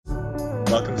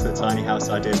Welcome to the Tiny House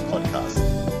Ideas podcast.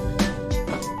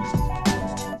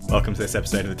 Welcome to this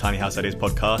episode of the Tiny House Ideas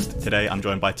podcast. Today I'm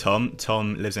joined by Tom.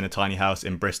 Tom lives in a tiny house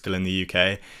in Bristol in the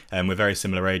UK. We're very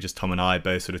similar ages, Tom and I,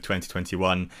 both sort of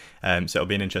 2021. So it'll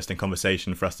be an interesting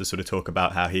conversation for us to sort of talk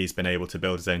about how he's been able to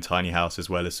build his own tiny house as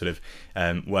well as sort of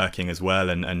working as well,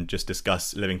 and just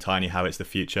discuss living tiny, how it's the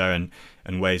future,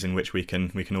 and ways in which we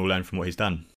can all learn from what he's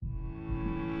done.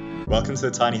 Welcome to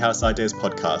the Tiny House Ideas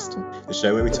podcast, the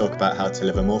show where we talk about how to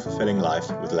live a more fulfilling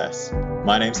life with less.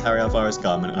 My name's Harry Alvarez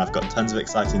Garman, and I've got tons of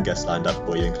exciting guests lined up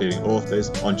for you, including authors,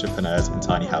 entrepreneurs, and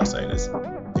tiny house owners.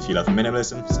 If you love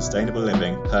minimalism, sustainable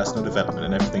living, personal development,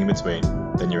 and everything in between,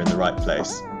 then you're in the right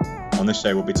place. On the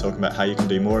show, we'll be talking about how you can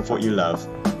do more of what you love,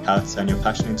 how to turn your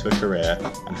passion into a career,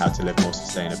 and how to live more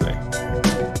sustainably.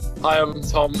 Hi, I'm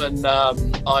Tom, and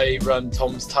I run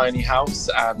Tom's Tiny House,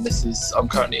 and I'm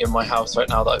currently in my house right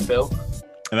now that I've built.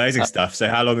 Amazing stuff. So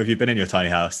how long have you been in your tiny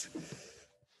house?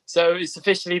 So it's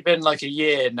officially been like a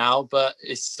year now, but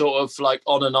it's sort of like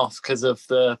on and off because of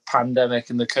the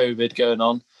pandemic and the COVID going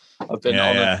on. I've been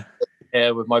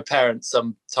here with my parents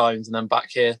sometimes and then back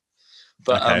here.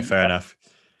 But okay, fair enough.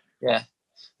 Yeah,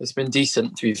 it's been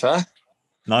decent, to be fair.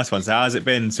 Nice one. So how has it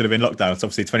been sort of in lockdown? It's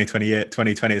obviously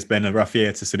 2020 has been a rough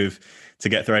year to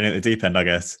get thrown into the deep end, I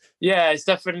guess. Yeah, it's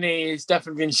definitely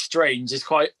been strange. It's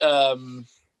quite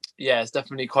it's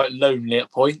definitely quite lonely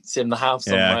at points in the house.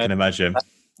 Yeah, I can imagine.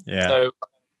 Yeah. So I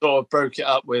sort of broke it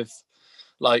up with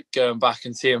like going back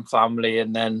and seeing family,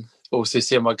 and then also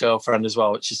seeing my girlfriend as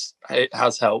well, it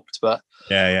has helped. But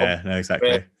no, exactly.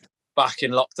 We're back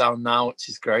in lockdown now, which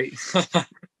is great.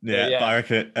 Yeah, but I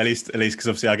reckon at least because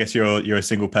obviously I guess you're a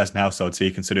single person household, so you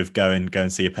can sort of go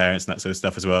and see your parents and that sort of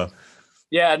stuff as well.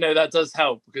 Yeah, no, that does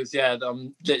help because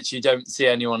literally don't see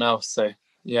anyone else. So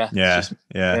that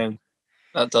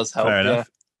does help. Fair enough.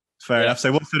 Fair enough.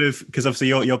 So what sort of, because obviously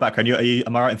your background,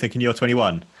 am I right in thinking you're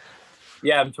 21?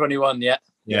 Yeah, I'm 21. Yeah.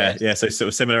 So sort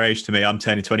of similar age to me. I'm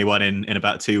turning 21 in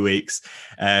about 2 weeks,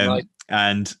 Right.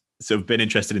 And sort of been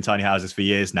interested in tiny houses for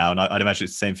years now, and I'd imagine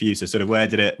it's the same for you. So sort of where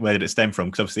did it stem from?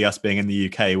 Because obviously us being in the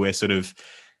UK, we're sort of,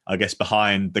 I guess,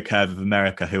 behind the curve of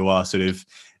America, who are sort of,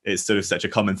 it's sort of such a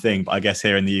common thing. But I guess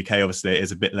here in the UK, obviously, it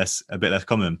is a bit less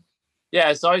common.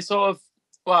 Yeah, so it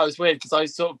was weird because I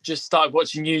sort of just started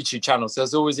watching YouTube channels. So I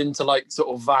was always into like sort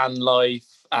of van life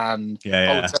and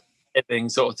alternative living,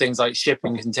 sort of things like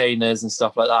shipping containers and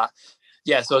stuff like that.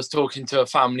 Yeah, so I was talking to a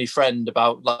family friend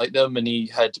about like them, and he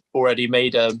had already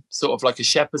made a sort of like a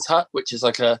shepherd's hut, which is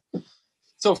like a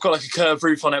sort of got like a curved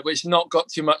roof on it, which not got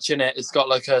too much in it. It's got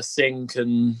like a sink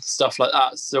and stuff like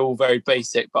that. It's all very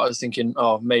basic, but I was thinking,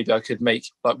 maybe I could make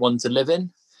like one to live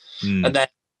in. And then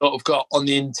sort of got on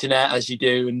the internet as you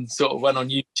do, and sort of went on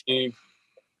YouTube,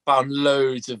 found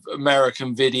loads of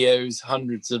American videos,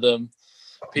 hundreds of them,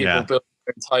 people building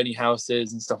their tiny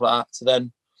houses and stuff like that. So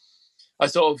then I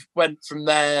sort of went from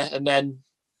there, and then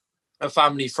a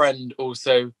family friend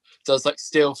also does like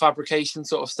steel fabrication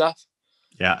sort of stuff.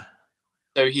 Yeah.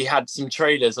 So he had some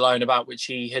trailers lying about, which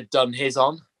he had done his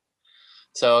on.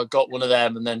 So I got one of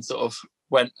them and then sort of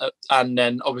went, and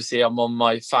then obviously I'm on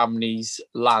my family's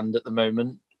land at the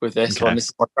moment with this one. This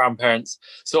is my grandparents.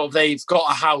 Sort of they've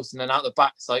got a house, and then out the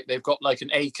back, like they've got like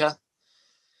an acre.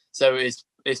 So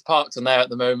it's parked on there at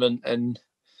the moment, and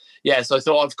yeah, so I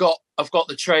thought I've got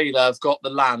the trailer, I've got the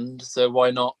land, so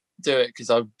why not do it? Because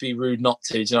I'd be rude not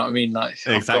to. Do you know what I mean? Like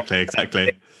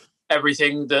exactly.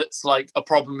 Everything that's like a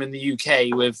problem in the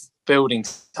UK with building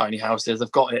tiny houses,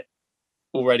 I've got it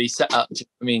already set up. Do you know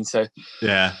what I mean? So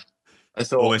yeah, I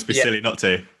thought almost be silly not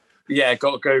to. Yeah,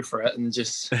 got to go for it and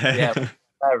just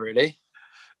really.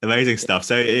 Amazing stuff.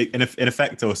 So in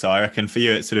effect also, I reckon for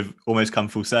you, it's sort of almost come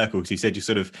full circle, because you said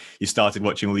you started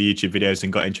watching all the YouTube videos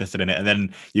and got interested in it. And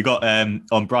then you got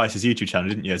on Bryce's YouTube channel,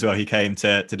 didn't you, as well? He came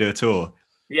to do a tour.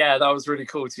 Yeah, that was really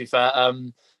cool, to be fair.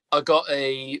 I got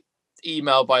a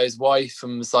email by his wife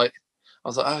and I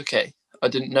was like, okay. I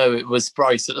didn't know it was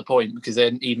Bryce at the point because they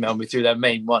hadn't emailed me through their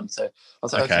main one. So I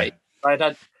was like, okay. I'd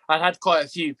had quite a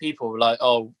few people like,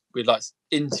 we'd like to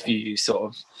interview you sort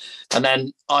of.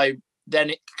 And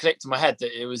then it clicked in my head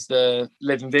that it was the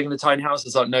living thing in the tiny house. I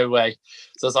was like, no way.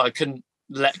 So I was like, I couldn't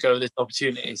let go of this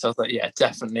opportunity. So I was like, yeah,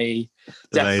 definitely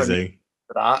Amazing.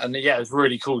 For that. And yeah, it was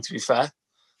really cool, to be fair.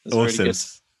 Awesome. Really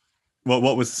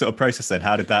what was the sort of process then?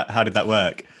 How did that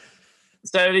work?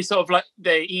 So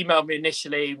they emailed me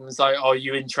initially and was like, "Oh, are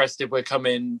you interested? We're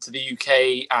coming to the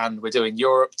UK and we're doing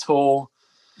Europe tour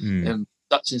in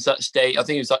such and such date." I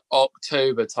think it was like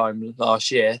October time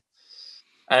last year.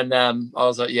 And I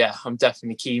was like, yeah, I'm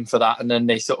definitely keen for that. And then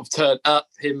they sort of turned up,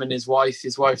 him and his wife.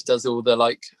 His wife does all the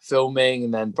like filming,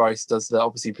 and then Bryce does the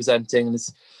obviously presenting. And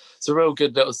it's a real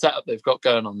good little setup they've got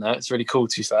going on there. It's really cool,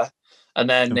 to be fair. And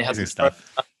then they had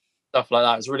stuff like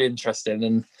that. It was really interesting.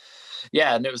 And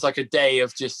yeah, and it was like a day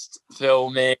of just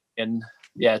filming and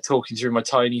talking through my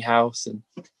tiny house. And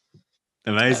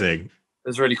amazing. It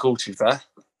was really cool, to be fair.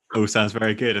 All sounds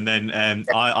very good. And then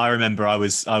I remember I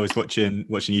was watching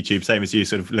YouTube, same as you,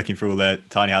 sort of looking through all the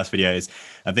tiny house videos.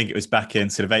 I think it was back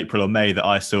in sort of April or May that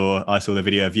I saw the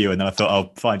video of you, and then I thought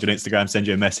I'll find you on Instagram, send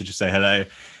you a message to say hello.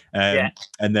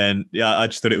 And then I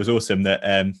just thought it was awesome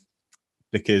that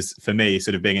because for me,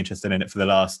 sort of being interested in it for the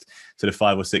last sort of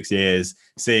 5 or 6 years,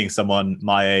 seeing someone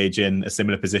my age in a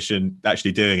similar position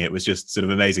actually doing it was just sort of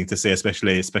amazing to see,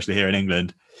 especially here in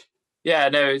England. Yeah,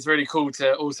 no, it's really cool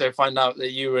to also find out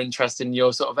that you were interested in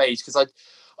your sort of age, because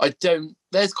I don't,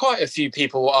 there's quite a few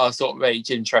people our sort of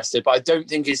age interested, but I don't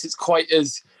think it's quite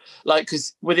as, like,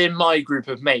 because within my group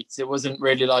of mates, it wasn't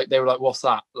really like, they were like, what's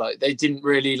that? Like, they didn't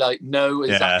really like know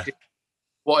exactly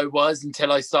what it was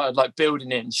until I started like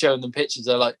building it and showing them pictures.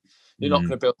 They're like, you're not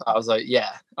going to build that. I was like,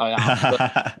 yeah, I am.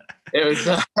 But it was,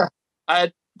 I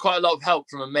had quite a lot of help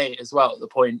from a mate as well at the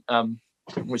point,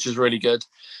 which was really good.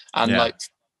 And like,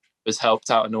 was helped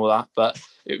out and all that, but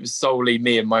it was solely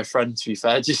me and my friend, to be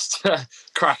fair, just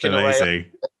cracking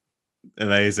away.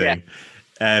 Amazing.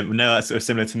 No, that's sort of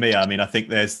similar to me. I mean, I think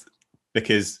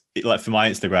because like for my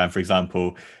Instagram, for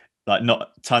example, like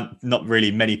not really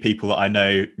many people that I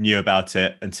know knew about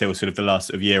it until sort of the last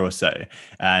sort of year or so.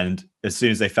 And as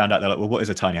soon as they found out, they're like, well, what is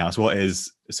a tiny house? What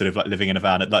is sort of like living in a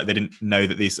van? Like they didn't know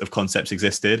that these sort of concepts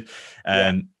existed.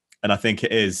 And I think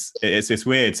it's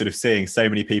weird sort of seeing so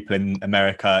many people in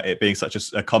America, it being such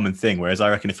a common thing. Whereas I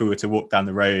reckon if we were to walk down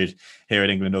the road here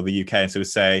in England or the UK and sort of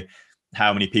say,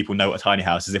 how many people know what a tiny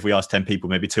house is? If we asked 10 people,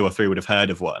 maybe 2 or 3 would have heard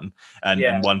of one.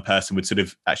 And one person would sort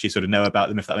of actually sort of know about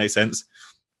them, if that makes sense.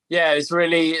 Yeah, it's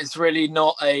really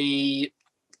not a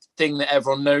thing that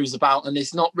everyone knows about. And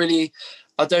it's not really,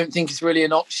 I don't think it's really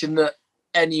an option that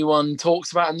anyone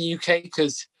talks about in the UK,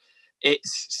 because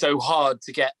it's so hard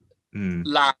to get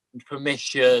land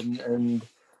permission and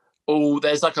all.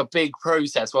 There's like a big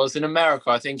process. Whereas in America,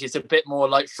 I think it's a bit more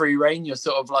like free reign. You're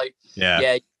sort of like,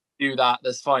 do that,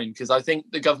 that's fine. Because I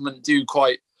think the government do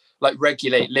quite like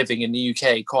regulate living in the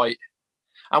UK quite,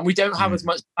 and we don't have as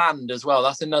much land as well.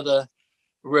 That's another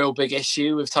real big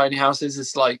issue with tiny houses.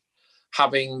 It's like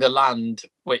having the land,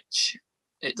 which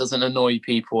it doesn't annoy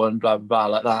people and blah blah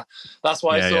blah like that. That's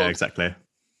why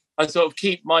I sort of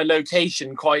keep my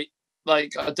location quite,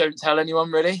 like, I don't tell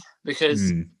anyone really,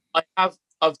 because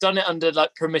I've done it under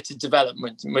like permitted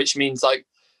development, which means like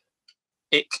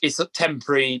it's a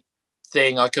temporary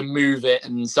thing. I can move it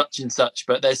and such,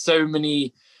 but there's so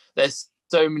many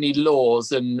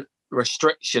laws and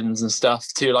restrictions and stuff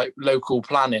to like local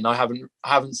planning. I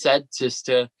haven't said, just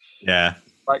to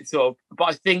like sort of, but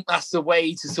I think that's the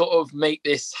way to sort of make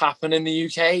this happen in the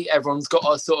UK. Everyone's got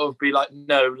to sort of be like,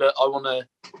 no, look,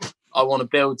 I want to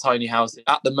build tiny houses.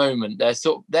 At the moment, they're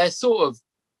sort of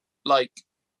like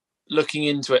looking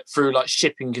into it through like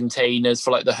shipping containers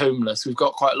for like the homeless. We've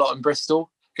got quite a lot in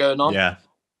Bristol going on,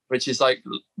 which is like,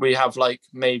 we have like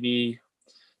maybe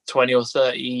 20 or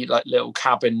 30 like little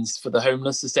cabins for the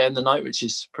homeless to stay in the night, which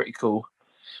is pretty cool.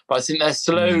 But I think they're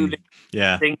slowly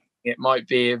thinking it might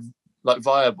be a like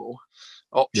viable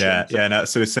option. No,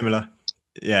 sort of similar.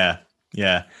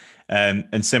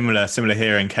 And similar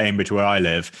here in Cambridge, where I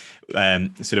live,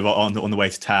 sort of on the way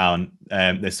to town,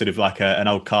 there's sort of like an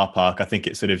old car park. I think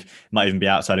it sort of might even be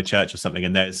outside a church or something.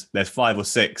 And there's 5 or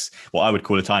 6 what I would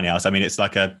call a tiny house. I mean, it's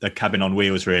like a cabin on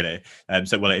wheels, really.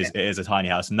 It is a tiny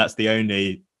house, and that's the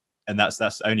only. And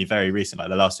that's only very recent, like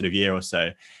the last sort of year or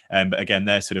so. But again,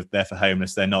 they're for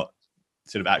homeless. They're not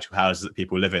sort of actual houses that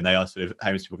people live in. They are sort of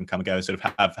homeless people can come and go and sort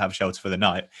of have shelter for the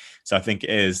night. So I think it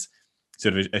is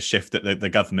sort of a shift that the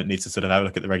government needs to sort of have a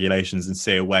look at the regulations and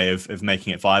see a way of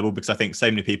making it viable. Because I think so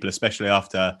many people, especially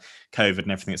after COVID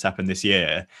and everything that's happened this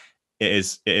year, it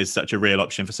is such a real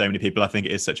option for so many people. I think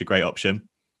it is such a great option.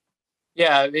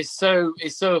 Yeah, it's so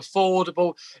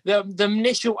affordable. The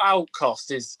initial out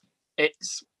cost it's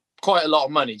quite a lot of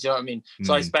money. Do you know what I mean?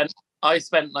 So I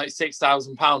spent like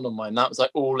 £6,000 on mine. That was like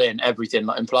all in, everything,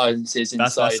 like appliances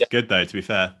inside. That's good though, to be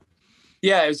fair.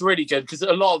 Yeah, it was really good, because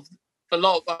a lot of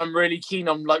I'm really keen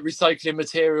on like recycling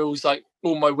materials. Like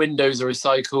all my windows are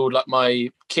recycled. Like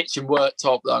my kitchen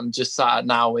worktop that I'm just sat at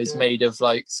now is made of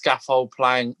like scaffold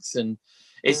planks, and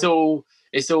it's all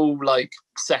like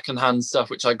secondhand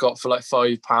stuff, which I got for like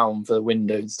 £5 for the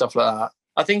window and stuff like that.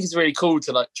 I think it's really cool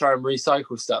to like try and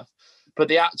recycle stuff, but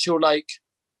the actual like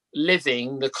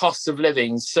the cost of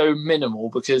living is so minimal,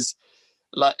 because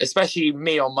like, especially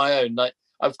me on my own, like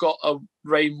I've got a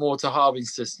rainwater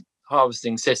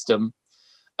harvesting system,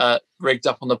 rigged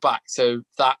up on the back, so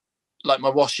that like my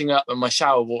washing up and my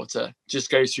shower water just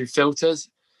goes through filters.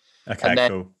 Okay, and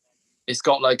then cool. It's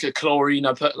got like a chlorine.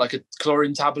 I put like a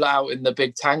chlorine tablet out in the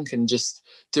big tank and just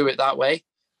do it that way.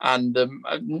 And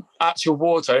the actual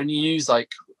water, I only use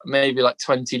like maybe like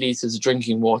 20 litres of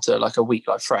drinking water like a week,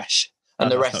 like fresh.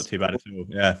 And the rest not too bad at all.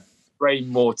 Yeah.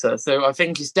 Rainwater. So I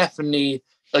think it's definitely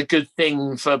a good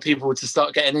thing for people to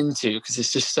start getting into, because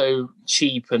it's just so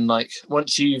cheap. And like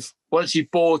once you've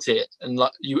bought it and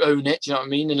like you own it, do you know what I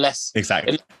mean? Unless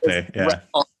yeah,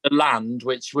 on the land,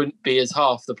 which wouldn't be as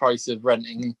half the price of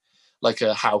renting like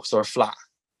a house or a flat.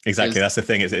 Exactly. That's the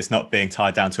thing, is it's not being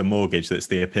tied down to a mortgage that's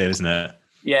the appeal, isn't it?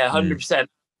 Yeah, 100%.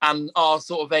 And our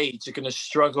sort of age are going to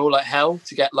struggle like hell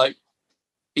to get like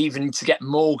even to get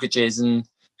mortgages, and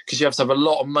because you have to have a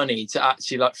lot of money to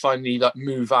actually like finally like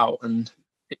move out. And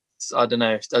it's, I don't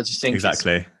know, I just think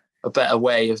exactly it's a better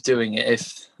way of doing it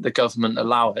if the government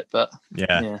allow it. But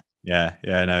yeah,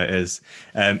 no, it is.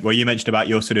 Well, you mentioned about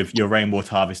your sort of your rainwater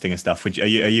harvesting and stuff. Are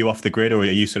you off the grid, or are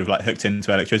you sort of like hooked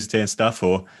into electricity and stuff?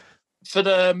 Or for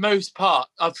the most part,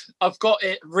 I've got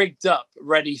it rigged up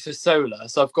ready for solar.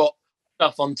 So I've got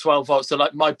stuff on 12 volts. So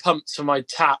like my pumps for my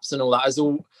taps and all that is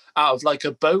all out of like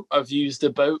a boat. I've used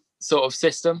a boat sort of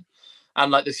system,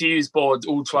 and like the fuse board,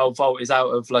 all 12 volt is out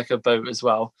of like a boat as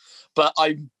well. But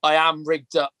I am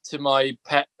rigged up to my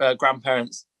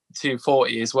grandparents'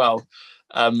 240 as well.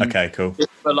 Okay, cool.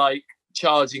 For like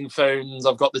charging phones,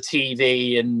 I've got the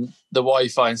TV and the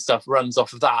Wi-Fi and stuff runs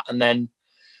off of that, and then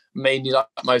mainly like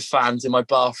my fans in my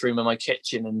bathroom and my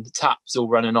kitchen and the taps all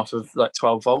running off of like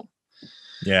 12 volt.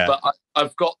 Yeah. But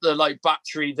I've got the like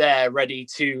battery there ready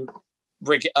to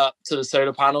rig it up to the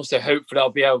solar panel. So hopefully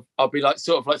I'll be like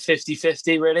sort of like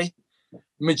 50-50 really.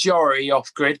 Majority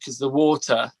off grid, because the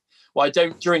water, well, I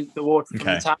don't drink the water from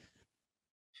the tap.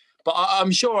 But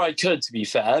I'm sure I could, to be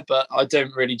fair, but I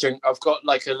don't really drink. I've got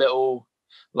like a little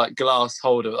like glass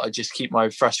holder that I just keep my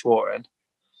fresh water in.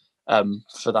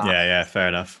 For that. Yeah, fair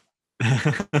enough.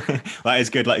 That is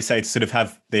good, like you say, to sort of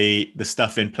have the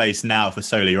stuff in place now for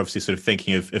solar. You're obviously sort of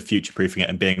thinking of future proofing it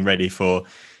and being ready for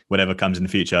whatever comes in the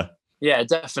future. Yeah,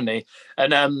 definitely.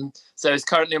 And so it's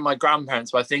currently in my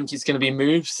grandparents', but I think it's going to be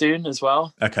moved soon as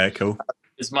well. Okay, cool.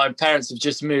 Because my parents have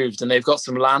just moved and they've got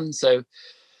some land, so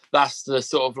that's the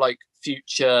sort of like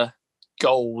future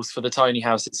goals for the tiny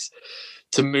house. It's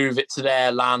to move it to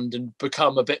their land and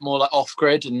become a bit more like off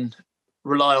grid and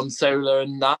rely on solar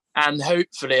and that. And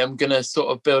hopefully I'm going to sort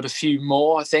of build a few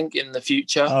more, I think, in the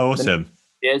future. Oh, awesome.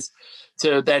 Years,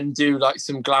 to then do like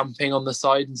some glamping on the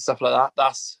side and stuff like that.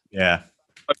 That's what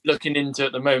I'm looking into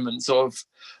at the moment, sort of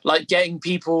like getting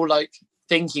people like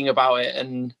thinking about it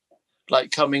and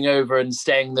like coming over and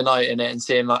staying the night in it and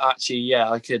saying like, actually, yeah,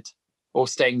 I could, or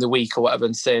staying the week or whatever,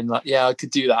 and saying like, yeah, I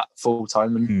could do that full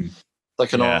time and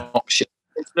like an option.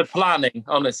 It's the planning,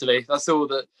 honestly. That's all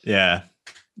that. Yeah.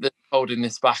 That's holding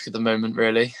this back at the moment,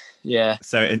 really. Yeah.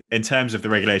 So in terms of the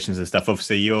regulations and stuff,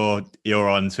 obviously you're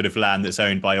on sort of land that's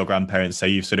owned by your grandparents, so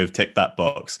you've sort of ticked that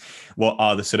box. What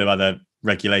are the sort of other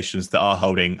regulations that are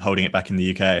holding it back in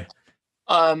the UK?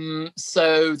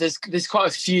 So there's quite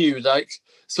a few, like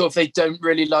sort of they don't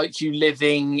really like you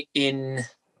living in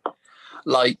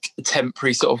like a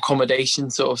temporary sort of accommodation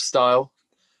sort of style.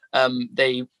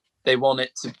 They want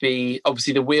it to be,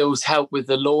 obviously the wheels help with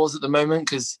the laws at the moment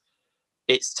because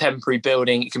it's temporary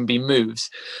building, it can be moved.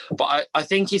 But I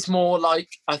think it's more like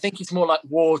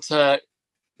water,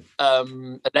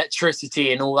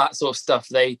 electricity and all that sort of stuff.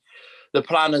 The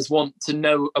planners want to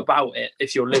know about it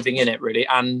if you're living in it, really,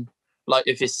 and like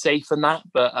if it's safe and that.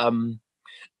 But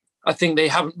I think they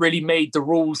haven't really made the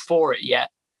rules for it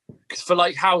yet. Because for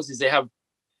like houses, they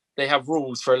have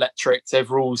rules for electrics, they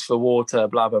have rules for water,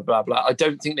 blah blah blah blah. I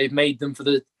don't think they've made them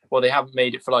they haven't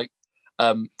made it for like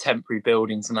temporary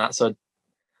buildings and that. So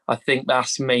I think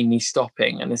that's mainly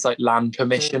stopping, and it's like land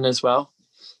permission as well,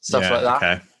 stuff like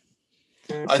that.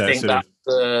 Okay. I think that's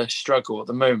the struggle at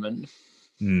the moment.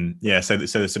 Yeah. So the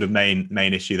sort of main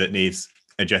issue that needs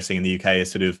addressing in the UK is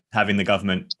sort of having the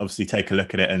government obviously take a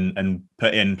look at it and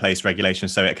put in place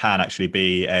regulations so it can actually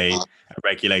be a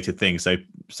regulated thing. So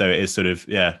it is sort of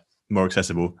more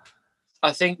accessible.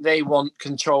 I think they want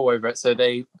control over it, so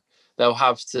they'll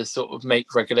have to sort of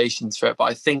make regulations for it.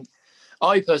 But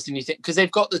I personally think, because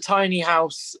they've got the tiny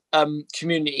house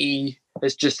community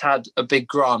has just had a big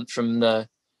grant from the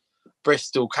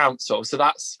Bristol Council, so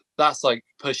that's like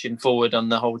pushing forward on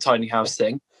the whole tiny house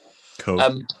thing.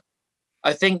 Cool.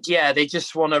 I think they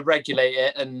just want to regulate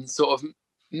it and sort of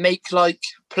make like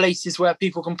places where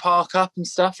people can park up and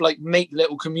stuff, like make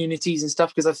little communities and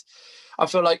stuff. Because I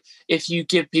feel like if you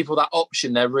give people that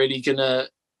option, they're really gonna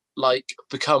like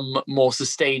become more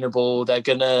sustainable. They're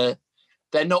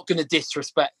not gonna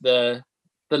disrespect the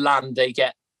land they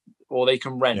get or they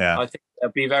can rent. I think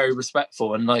they'll be very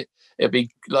respectful, and like it'll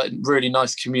be like really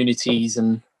nice communities.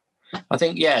 And I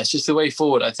think it's just the way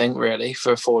forward, I think, really,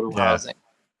 for affordable housing.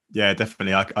 Yeah,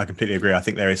 definitely. I completely agree. I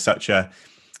think there is such a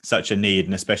need,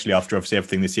 and especially after obviously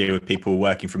everything this year with people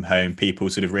working from home, people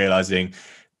sort of realizing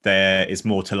there is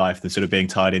more to life than sort of being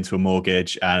tied into a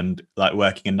mortgage and like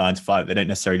working a 9 to 5 they don't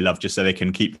necessarily love just so they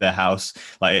can keep their house.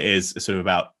 Like it is sort of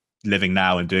about living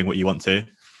now and doing what you want to.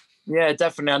 Yeah,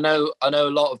 definitely. I know a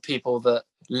lot of people that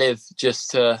live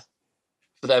just for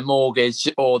their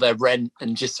mortgage or their rent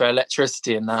and just for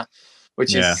electricity and that,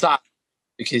 which is sad,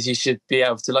 because you should be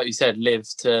able to, like you said, live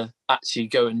to actually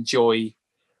go enjoy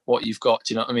what you've got.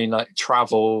 Do you know what I mean? Like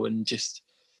travel and just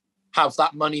have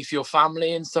that money for your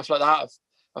family and stuff like that.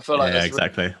 I feel like that's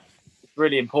exactly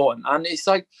really important. And it's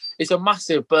like, it's a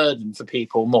massive burden for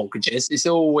people, mortgages. It's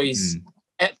always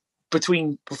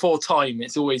before time,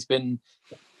 it's always been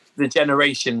the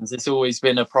generations, it's always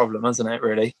been a problem, hasn't it,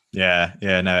 really? No,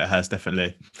 it has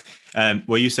definitely.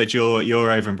 Well, you said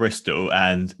you're over in Bristol,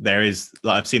 and there is,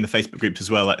 like, I've seen the Facebook groups as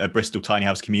well, like a Bristol tiny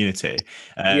house community.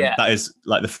 That is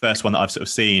like the first one that I've sort of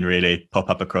seen really pop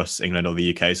up across England or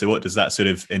the UK. So what does that sort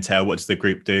of entail? What does the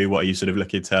group do? What are you sort of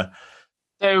looking to?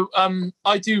 So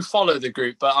I do follow the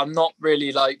group, but I'm not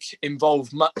really like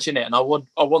involved much in it, and I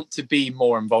want to be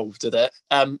more involved with it.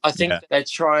 I think they're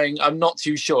trying. I'm not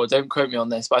too sure. Don't quote me on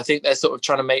this, but I think they're sort of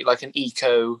trying to make like an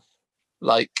eco,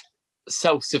 like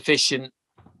self-sufficient,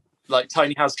 like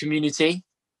tiny house community.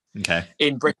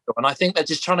 In Bristol, and I think they're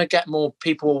just trying to get more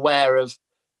people aware of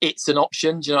it's an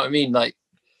option. Do you know what I mean? Like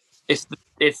if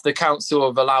the council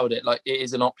have allowed it, like it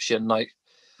is an option. Like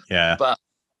but.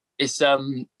 It's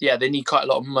they need quite a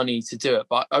lot of money to do it,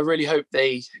 but I really hope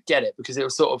they get it, because it will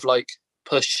sort of like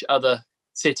push other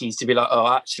cities to be like,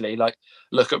 oh, actually, like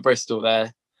look at Bristol,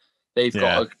 they've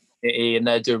got a community and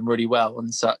they're doing really well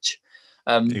and such.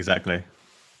 Exactly.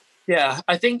 Yeah,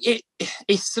 I think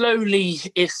it's slowly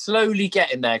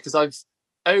getting there, because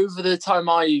over the time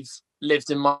I've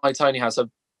lived in my tiny house, I've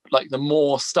like the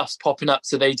more stuff's popping up.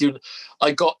 So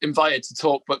I got invited to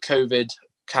talk, but COVID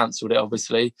cancelled it,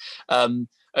 obviously.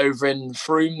 Over in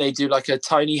Frome, they do like a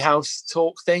tiny house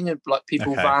talk thing, and like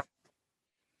people van.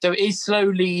 So it is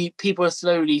people are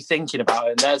slowly thinking about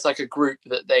it. And there's like a group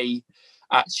that they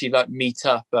actually like meet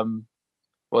up.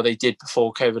 Well, they did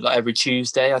before COVID, like every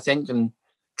Tuesday, I think, and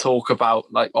talk about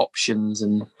like options.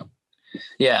 And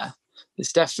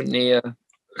it's definitely a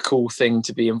cool thing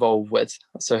to be involved with.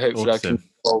 So hopefully I can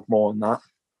involve more in that.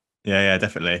 Yeah,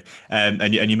 definitely.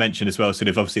 And you mentioned as well, sort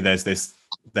of obviously there's this,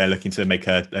 they're looking to make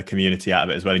a community out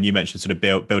of it as well. And you mentioned sort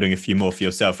of building a few more for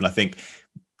yourself. And I think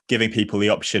giving people the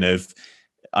option of,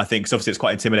 I think, so obviously it's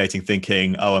quite intimidating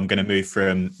thinking, oh, I'm going to move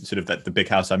from sort of the big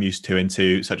house I'm used to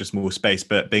into such a small space,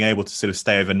 but being able to sort of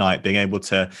stay overnight, being able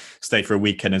to stay for a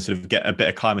weekend and sort of get a bit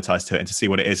acclimatized to it and to see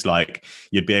what it is like,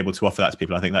 you'd be able to offer that to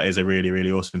people. I think that is a really,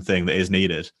 really awesome thing that is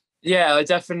needed. Yeah, I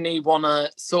definitely want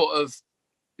to sort of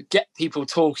get people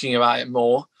talking about it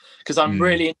more, because I'm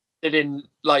really interested in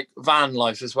like van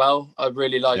life as well. I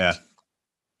really like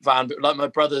van, but like my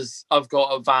brother's, I've got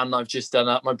a van I've just done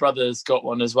up. My brother's got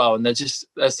one as well, and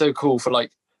they're so cool for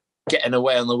like getting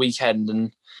away on the weekend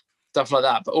and stuff like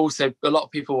that. But also a lot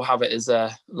of people have it as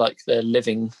like they're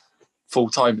living full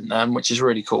time in them, which is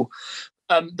really cool.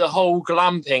 The whole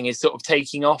glamping is sort of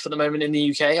taking off at the moment in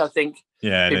the UK, I think.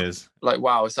 Yeah, it is. Like,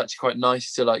 wow, it's actually quite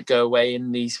nice to like go away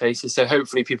in these places. So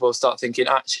hopefully people will start thinking,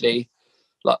 actually,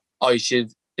 like I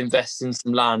should invest in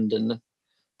some land and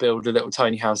build a little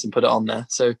tiny house and put it on there.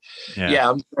 So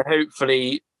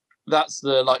hopefully that's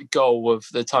the like goal of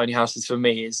the tiny houses for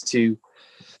me, is to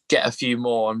get a few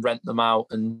more and rent them out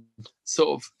and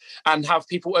sort of, and have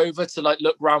people over to like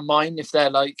look around mine if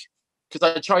they're like,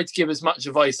 because I try to give as much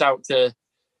advice out to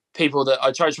people that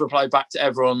I try to reply back to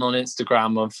everyone on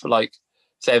Instagram of like,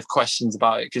 if they have questions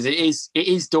about it, because it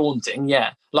is daunting. When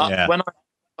I had a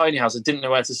tiny house, I didn't know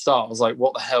where to start. I was like,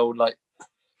 what the hell? Like,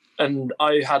 and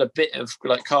I had a bit of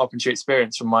like carpentry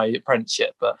experience from my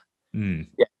apprenticeship, but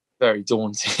very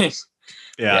daunting.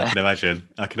 I can imagine.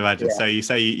 Yeah. So you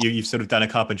say you've sort of done a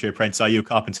carpentry apprentice. Are you a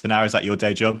carpenter now? Is that your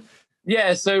day job?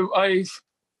 Yeah, so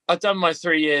I've done my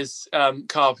 3 years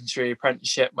carpentry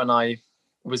apprenticeship. When I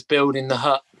was building the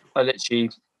hut, I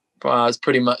was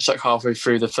pretty much like halfway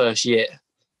through the first year.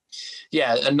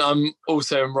 Yeah, and I'm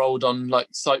also enrolled on like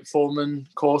site foreman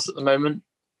course at the moment.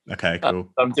 Okay, cool.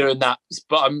 I'm doing that,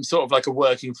 but I'm sort of like a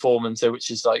working foreman, so which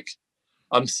is like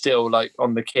I'm still like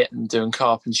on the kit and doing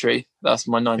carpentry. That's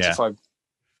my 9 to 5.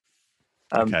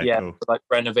 Cool. Like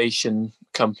renovation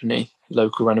company.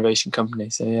 local renovation company.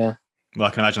 So yeah. Well,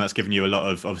 I can imagine that's given you a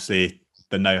lot of, obviously,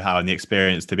 the know-how and the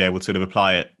experience to be able to sort of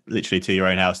apply it literally to your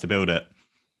own house to build it.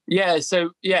 Yeah,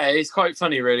 so yeah, it's quite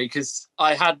funny really, because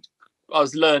I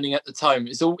was learning at the time.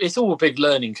 It's all a big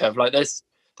learning curve. Like there's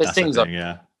That's things the thing,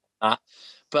 yeah. that,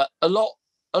 but a lot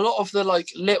of the like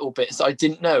little bits I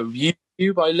didn't know.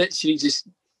 YouTube, I literally just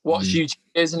watch YouTube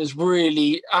videos, and it's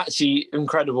really actually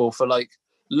incredible for like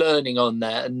learning on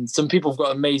there. And some people have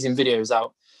got amazing videos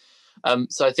out.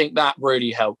 So I think that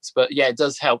really helps. But yeah, it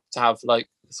does help to have like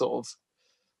sort of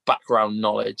background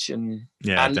knowledge and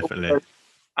definitely.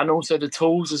 Also the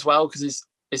tools as well, because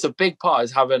it's a big part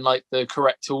is having like the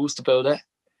correct tools to build it.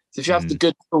 So if you have the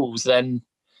good tools, then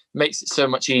it makes it so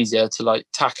much easier to like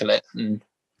tackle it. And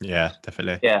yeah,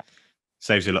 definitely. Yeah,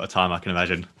 saves you a lot of time, I can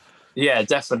imagine. Yeah,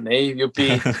 definitely. You'll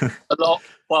be a lot.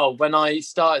 Well, when I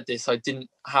started this, I didn't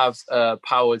have a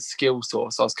powered skill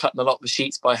source. I was cutting a lot of the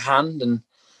sheets by hand, and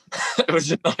it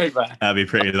was a nightmare. That'd be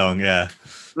pretty long, yeah.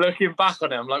 Looking back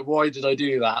on it, I'm like, why did I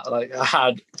do that? Like, I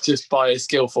had just buy a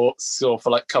skill for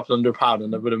like a couple £100,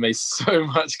 and I would have made so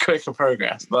much quicker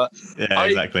progress. But yeah,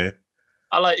 exactly.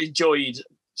 I like enjoyed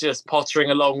just pottering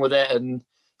along with it, and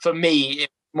for me,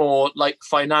 it's more like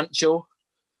financial.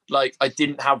 Like, I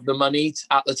didn't have the money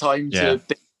at the time to.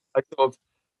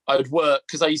 I would work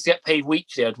because I used to get paid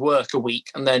weekly. I'd work a week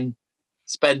and then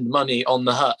spend money on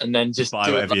the hut, and then just buy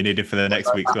whatever you needed for the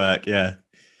next week's work. Yeah.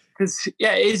 Because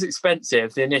it is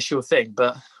expensive, the initial thing,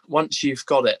 but once you've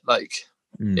got it, like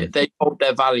they hold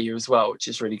their value as well, which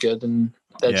is really good. And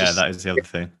that is the other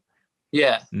thing.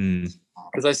 Yeah,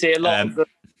 because I see a lot of the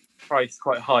price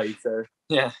quite high. So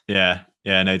yeah,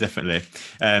 no, definitely.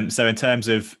 So in terms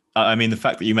of, I mean, the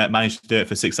fact that you managed to do it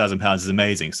for £6,000 is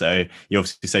amazing. So you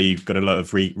obviously say you've got a lot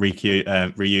of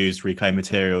reused, reclaimed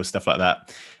materials, stuff like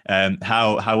that.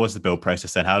 How was the build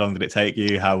process then? How long did it take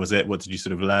you? How was it? What did you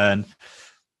sort of learn?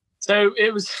 So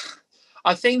it was,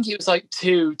 I think it was like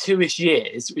two-ish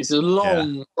years. It was a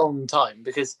long time,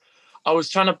 because I was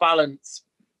trying to balance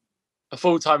a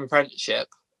full-time apprenticeship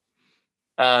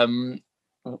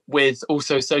with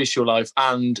also social life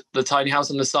and the tiny house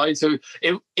on the side. So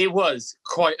it was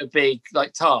quite a big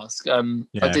like task.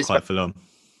 Quite full on.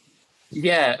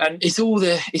 Yeah, and it's all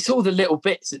the little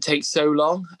bits that take so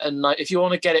long. And like, if you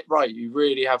want to get it right, you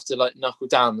really have to like knuckle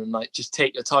down and like just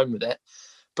take your time with it.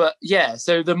 But yeah,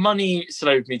 so the money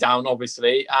slowed me down,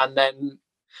 obviously, and then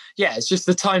it's just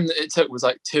the time that it took was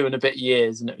like 2 and a bit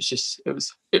years, and it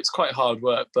was quite hard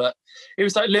work, but it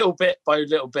was like little bit by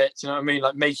little bit. You know what I mean?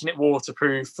 Like making it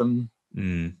waterproof, and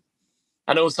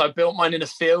also I built mine in a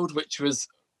field, which was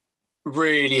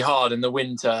really hard in the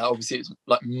winter. Obviously, it was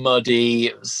like muddy.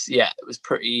 It was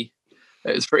pretty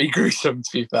gruesome, to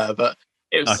be fair, but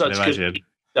it was such good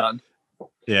done.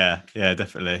 Yeah,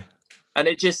 definitely. And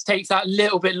it just takes that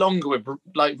little bit longer with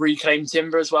like reclaimed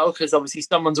timber as well, because obviously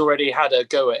someone's already had a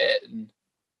go at it and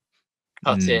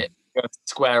cut it,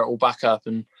 square it all back up.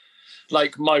 And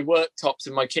like my worktops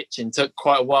in my kitchen took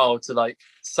quite a while to like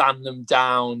sand them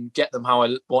down, get them how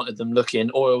I wanted them looking,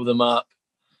 oil them up,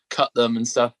 cut them and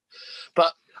stuff.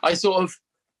 But I sort of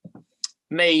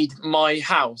made my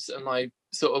house, and I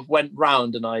sort of went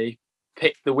round and I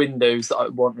picked the windows that I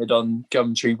wanted on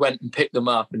Gumtree, went and picked them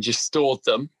up and just stored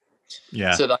them.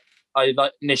 Yeah. So that I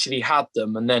like initially had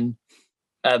them, and then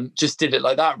just did it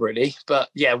like that, really. But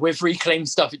yeah, with reclaimed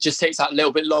stuff, it just takes that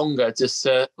little bit longer just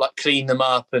to like clean them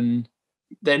up, and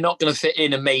they're not going to fit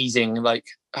in amazing like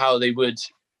how they would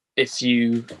if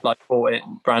you like bought it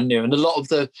brand new. And a lot of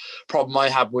the problem I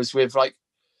had was with like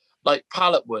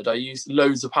pallet wood. I used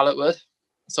loads of pallet wood.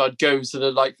 So I'd go to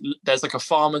the there's like a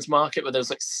farmer's market where there's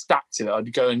like stacks of it.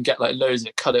 I'd go and get like loads of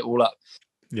it, cut it all up.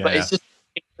 But it's just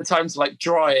the time to like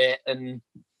dry it and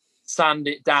sand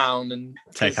it down and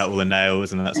take out all the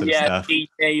nails and that sort of stuff.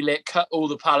 Nail it, cut all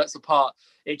the pallets apart.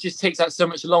 It just takes that so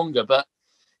much longer, but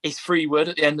it's free wood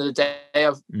at the end of the day.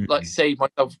 I've like saved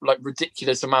myself like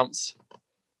ridiculous amounts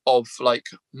of like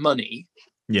money.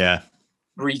 Yeah.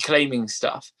 Reclaiming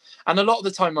stuff. And a lot of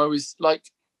the time I was like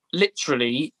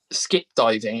literally skip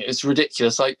diving. It's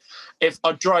ridiculous. Like if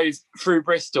I drive through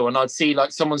Bristol and I'd see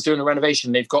like someone's doing a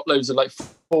renovation, they've got loads of like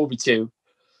 4x2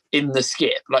 in the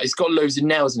skip, like it's got loads of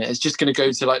nails in it. It's just going to go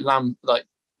to like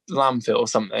landfill or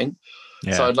something.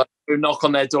 Yeah. So I'd like go knock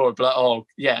on their door and be like, oh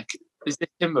yeah, is this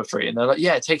timber free? And they're like,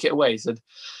 yeah, take it away. So I'd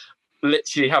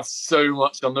literally have so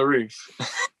much on the roof.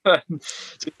 Love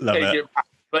it.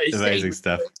 But it's amazing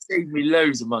stuff. It saved me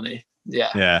loads of money.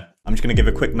 Yeah. I'm just going to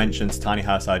give a quick mention to Tiny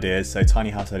House Ideas. So Tiny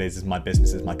House Ideas is my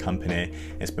business, is my company.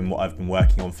 It's been what I've been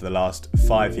working on for the last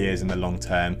 5 years in the long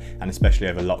term, and especially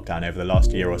over lockdown, over the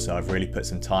last year or so, I've really put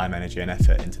some time, energy and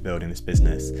effort into building this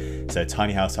business. So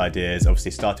Tiny House Ideas obviously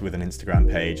started with an Instagram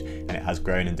page, and it has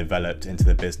grown and developed into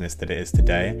the business that it is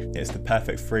today. It's the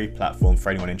perfect free platform for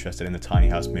anyone interested in the tiny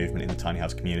house movement, in the tiny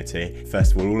house community.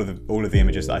 First of all of the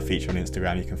images that I feature on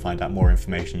Instagram, you can find out more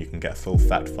information. You can get a full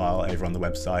fact file over on the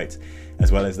website.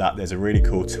 As well as that, there's a really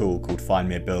cool tool called Find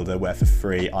Me a Builder, where for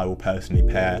free I will personally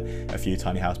pair a few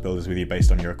tiny house builders with you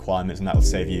based on your requirements, and that will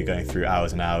save you going through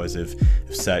hours and hours of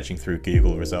searching through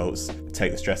Google results.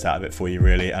 Take the stress out of it for you,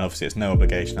 really. And obviously it's no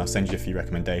obligation. I'll send you a few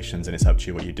recommendations and it's up to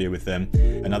you what you do with them.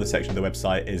 Another section of the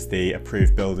website is the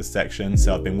approved builders section.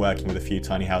 So I've been working with a few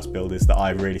tiny house builders that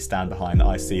I really stand behind, that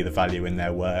I see the value in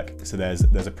their work. So there's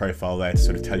a profile there to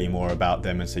sort of tell you more about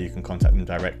them, and so you can contact them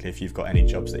directly if you've got any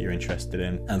jobs that you're interested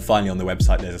in. And finally, on the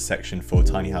website there's a section for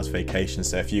tiny house vacations.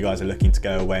 So if you guys are looking to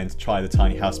go away and to try the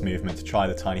tiny house movement, to try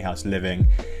the tiny house living,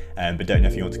 but don't know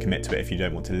if you want to commit to it, if you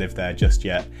don't want to live there just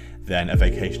yet, then a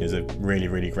vacation is a really,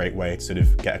 really great way to sort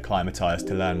of get acclimatized,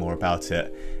 to learn more about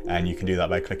it. And you can do that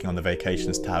by clicking on the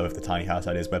vacations tab of the Tiny House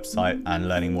Ideas website and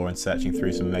learning more and searching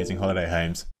through some amazing holiday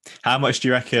homes. How much do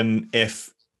you reckon,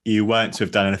 if you weren't to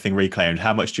have done anything reclaimed,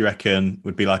 how much do you reckon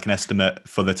would be like an estimate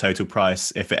for the total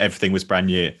price if everything was brand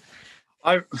new?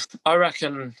 I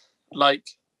reckon like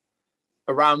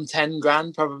around 10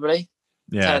 grand probably.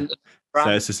 Yeah. 10 grand.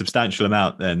 So it's a substantial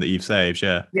amount then that you've saved,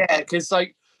 yeah. Yeah, because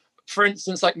like, for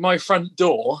instance, like my front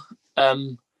door,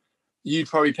 you'd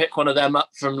probably pick one of them up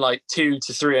from like £200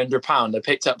 to £300. I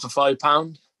picked up for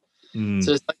 £5.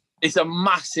 So it's a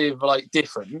massive like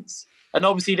difference. And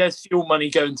obviously there's fuel money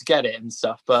going to get it and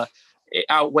stuff, but it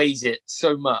outweighs it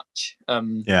so much.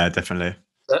 Yeah, definitely.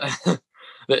 That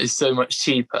it's so much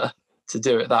cheaper to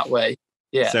do it that way.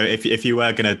 Yeah. So if you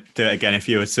were going to do it again, if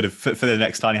you were sort of for the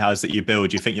next tiny house that you build,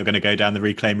 do you think you're going to go down the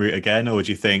reclaim route again, or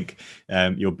do you think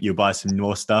you'll buy some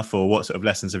more stuff, or what sort of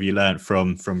lessons have you learned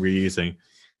from reusing?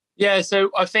 Yeah,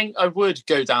 so I think I would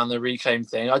go down the reclaim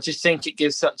thing. I just think it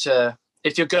gives such a,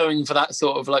 if you're going for that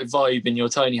sort of like vibe in your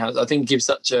tiny house, I think it gives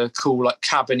such a cool like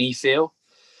cabin-y feel.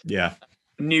 Yeah.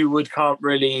 New wood can't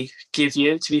really give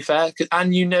you, to be fair.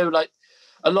 And you know, like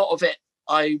a lot of it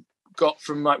I got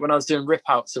from like when I was doing rip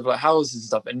outs of like houses and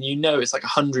stuff, and you know it's like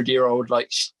 100-year-old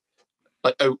like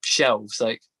oak shelves,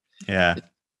 like yeah.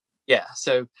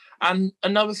 So, and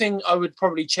another thing I would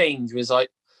probably change was like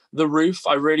the roof.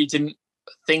 I really didn't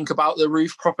think about the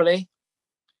roof properly.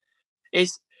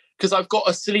 It's because I've got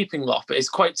a sleeping loft, but it's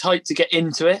quite tight to get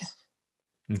into it.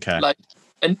 Okay. Like,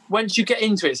 and once you get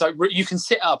into it, it's like you can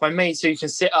sit up. I made so you can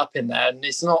sit up in there, and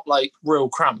it's not like real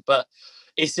cramped, but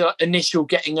it's the initial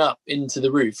getting up into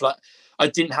the roof. Like I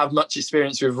didn't have much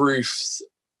experience with roofs,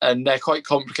 and they're quite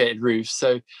complicated roofs.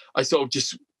 So I sort of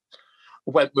just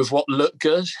went with what looked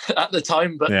good at the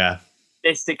time. But yeah,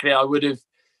 realistically, I would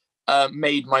have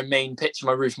made my main pitch of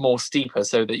my roof more steeper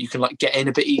so that you can like get in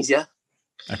a bit easier.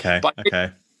 Okay. But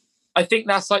I think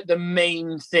that's like the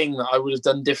main thing that I would have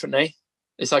done differently.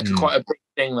 It's like quite a big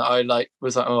thing that I like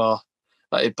was like, oh,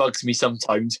 like it bugs me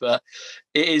sometimes, but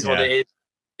it is what it is.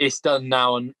 It's done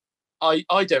now, and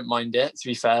I don't mind it, to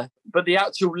be fair. But the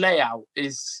actual layout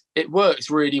it works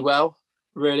really well,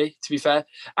 really, to be fair.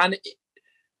 And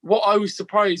what I was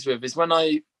surprised with is when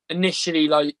I initially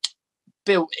like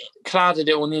built it, cladded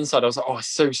it on the inside, I was like, oh, it's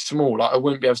so small. Like I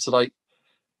wouldn't be able to like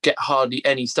get hardly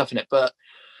any stuff in it. But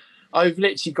I've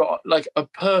literally got like a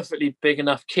perfectly big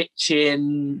enough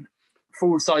kitchen,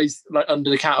 full size, like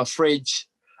under the counter fridge.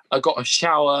 I've got a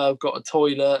shower, I've got a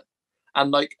toilet. And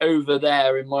like over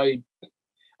there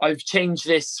I've changed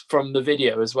this from the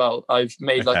video as well. I've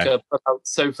made like a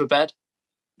sofa bed.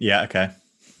 Yeah, okay.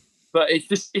 But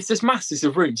it's this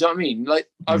massive room. Do you know what I mean? Like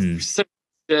I've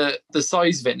the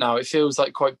size of it now. It feels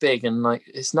like quite big, and like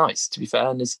it's nice, to be fair,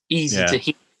 and it's easy to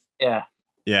heat. Yeah.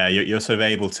 Yeah, you're sort of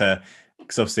able to,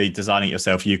 because obviously designing it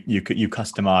yourself, you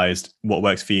customized what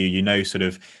works for you. You know sort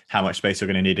of how much space you're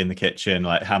going to need in the kitchen,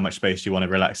 like how much space you want to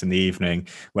relax in the evening.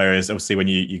 Whereas obviously when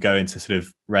you go into sort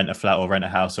of rent a flat or rent a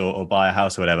house or buy a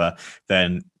house or whatever,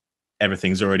 then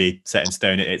everything's already set in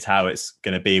stone. It's how it's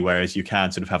going to be. Whereas you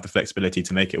can sort of have the flexibility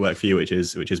to make it work for you, which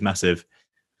is massive.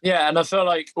 Yeah, and I feel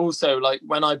like also like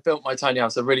when I built my tiny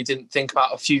house, I really didn't think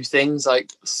about a few things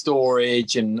like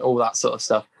storage and all that sort of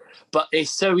stuff. But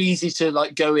it's so easy to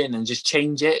like go in and just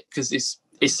change it because it's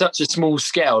such a small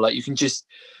scale. Like you can just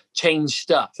change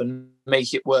stuff and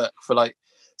make it work for like.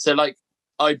 So like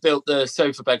I built the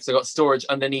sofa bed because I got storage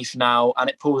underneath now, and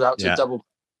it pulls out to a double.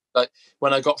 Like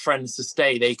when I got friends to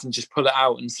stay, they can just pull it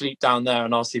out and sleep down there,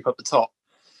 and I'll sleep up the top.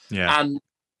 Yeah. And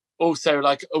also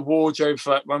like a wardrobe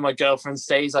for like, when my girlfriend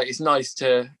stays. Like, it's nice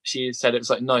she said it was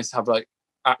like nice to have like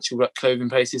actual like clothing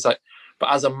places. Like,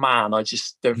 but as a man, I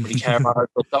just don't really care about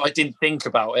it. So I didn't think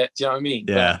about it. Do you know what I mean?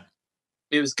 Yeah.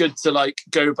 But it was good to like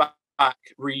go back,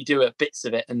 redo it, bits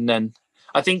of it, and then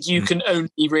I think you can only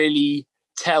really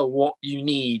tell what you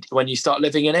need when you start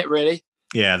living in it, really.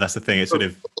 Yeah, that's the thing. It's sort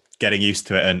of getting used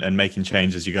to it and making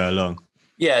changes as you go along.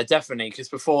 Yeah, definitely. Because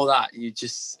before that, you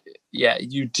just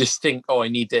think, oh, I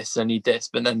need this,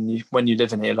 but then when you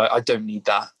live in it, like, I don't need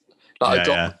that. Like,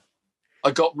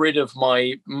 I got rid of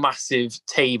my massive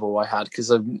table I had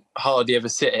because I hardly ever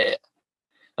sit at it,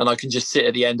 and I can just sit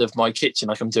at the end of my kitchen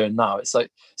like I'm doing now. It's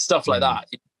like stuff like that.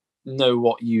 You know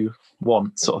what you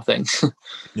want, sort of thing.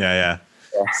 Yeah.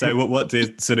 So what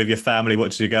did sort of your family,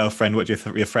 what did your girlfriend, what do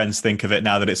your friends think of it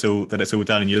now that it's all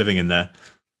done and you're living in there?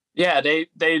 Yeah, they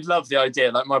love the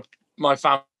idea. Like my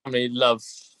family love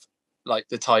like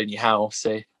the tiny house,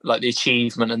 like the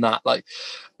achievement and that. Like,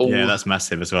 yeah, that's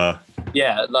massive as well.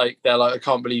 Yeah, like they're like, I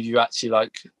can't believe you actually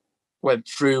like went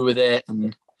through with it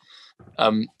and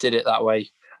did it that way.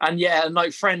 And yeah, and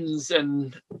like friends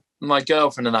and my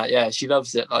girlfriend and that, yeah, she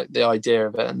loves it, like the idea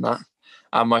of it and that.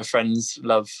 And my friends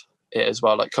love it as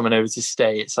well, like coming over to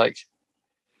stay. It's like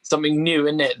something new,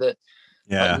 isn't it? That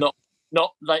like,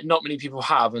 not many people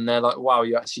have, and they're like, wow,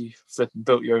 you actually flipping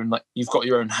built your own, like you've got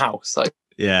your own house. Like,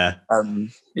 yeah,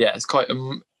 it's quite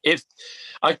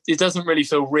it doesn't really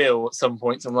feel real at some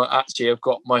points. I'm like, actually, I've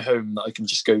got my home that I can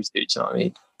just go to. Do you know what I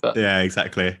mean? But yeah,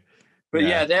 exactly. But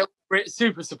yeah, they're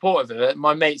super supportive of it.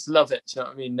 My mates love it. Do you know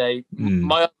what I mean?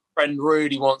 My other friend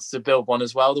really wants to build one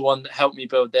as well. The one that helped me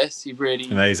build this, he really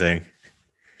amazing.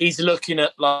 He's looking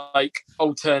at like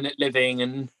alternate living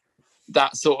and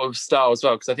that sort of style as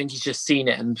well, because I think he's just seen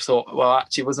it and thought, well,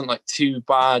 actually, it wasn't like too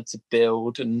bad to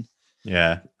build, and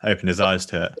open his eyes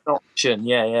to it. An option,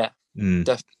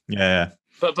 definitely. Yeah.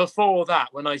 But before that,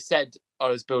 when I said I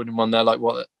was building one, they're like,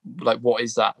 what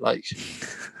is that like,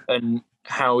 and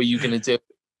how are you going to do it?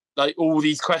 Like all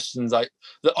these questions like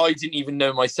that I didn't even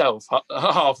know myself.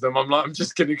 Half of them, I'm like, I'm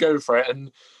just going to go for it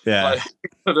and like,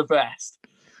 for the best.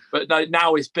 But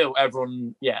now it's built.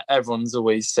 Everyone's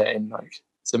always saying like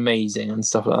it's amazing and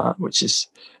stuff like that, which is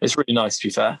it's really nice to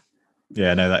be fair.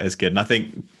 Yeah, no, that is good. And I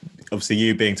think obviously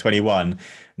you being 21,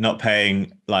 not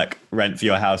paying like rent for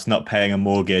your house, not paying a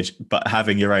mortgage, but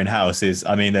having your own house is,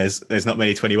 I mean, there's not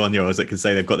many 21-year-olds that can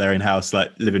say they've got their own house,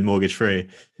 like living mortgage free.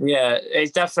 Yeah,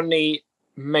 it definitely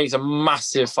makes a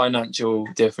massive financial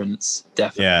difference.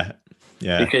 Definitely.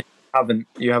 Yeah. Because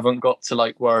you haven't got to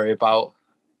like worry about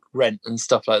rent and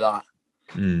stuff like that.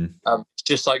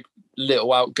 Just like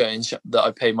little outgoings that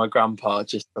I pay my grandpa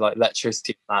just for like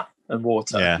electricity and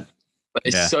water. Yeah. But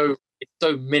it's so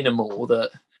minimal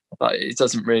that like it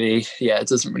doesn't really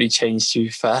change too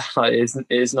fair. Like it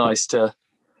is nice to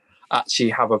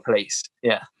actually have a place.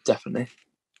 Yeah, definitely.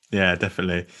 Yeah,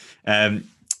 definitely.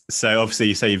 So obviously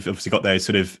you say you've obviously got those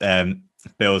sort of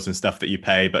bills and stuff that you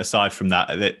pay, but aside from that,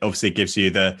 it obviously gives you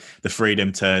the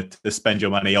freedom to spend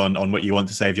your money on what you want,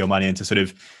 to save your money and to sort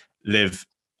of live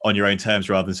on your own terms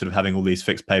rather than sort of having all these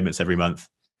fixed payments every month.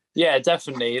 Yeah,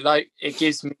 definitely. Like it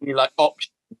gives me like options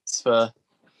for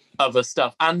other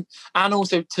stuff and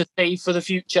also to save for the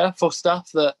future for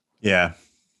stuff that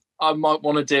I might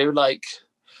want to do. Like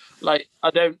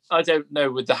I don't know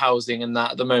with the housing and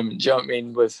that at the moment. Do you know what I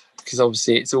mean? Because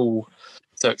obviously it's all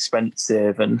so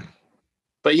expensive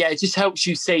but yeah, it just helps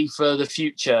you save for the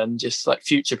future and just like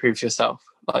future proof yourself.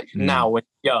 Like now when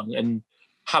you're young and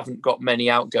haven't got many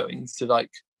outgoings, to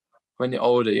like when you're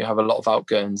older you have a lot of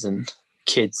outgoings and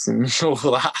kids and all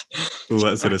that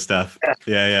sort of stuff.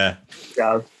 Yeah.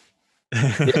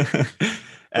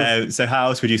 So how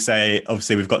else would you say,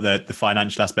 obviously we've got the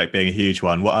financial aspect being a huge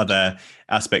one, what other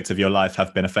aspects of your life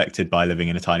have been affected by living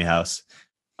in a tiny house?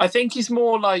 I think it's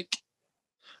more like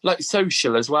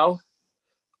social as well.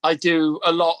 I do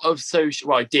a lot of social,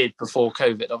 well I did before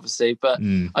COVID obviously, but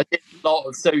I did a lot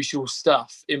of social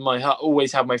stuff in my hut,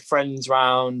 always had my friends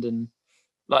round, and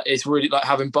like it's really like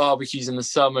having barbecues in the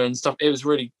summer and stuff. It was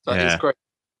really it's great.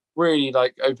 Really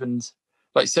like opened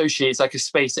like socially, it's like a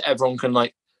space that everyone can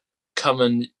like come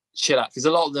and chill at, because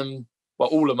a lot of them, well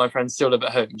all of my friends still live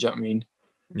at home, do you know what I mean?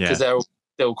 Because they're all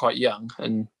still quite young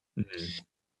and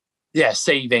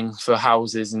saving for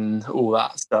houses and all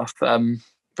that stuff.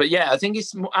 But yeah, I think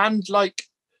it's and like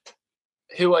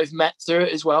who I've met through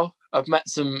it as well. I've met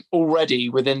some already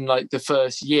within like the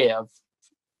first year. I've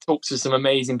talked to some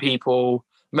amazing people,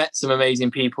 met some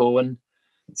amazing people, and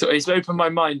so it's opened my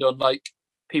mind on like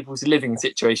people's living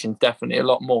situations definitely a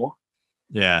lot more.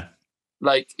 Yeah.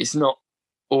 Like it's not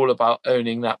all about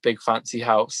owning that big fancy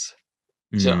house.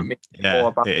 Do you know what I mean?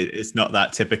 Yeah, it's not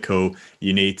that typical.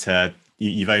 You need to.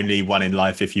 You've only won in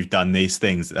life if you've done these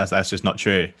things. That's just not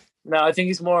true. No, I think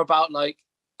it's more about like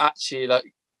actually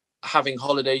like having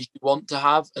holidays you want to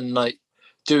have and like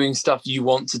doing stuff you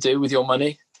want to do with your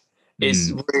money.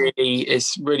 It's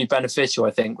really beneficial,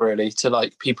 I think, really, to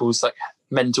like people's like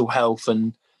mental health.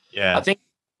 And I think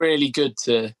it's really good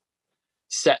to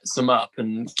set some up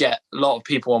and get a lot of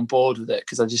people on board with it,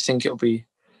 because I just think it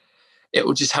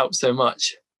will just help so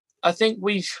much. I think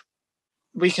we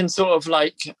can sort of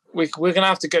like we're gonna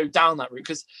have to go down that route,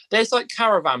 because there's like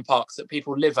caravan parks that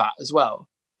people live at as well.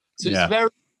 So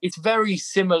it's very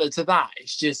similar to that.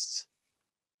 It's just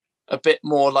a bit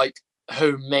more like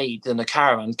homemade than a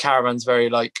caravan. Caravan's very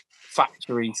like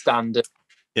factory standard.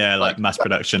 Yeah, like mass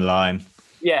production line.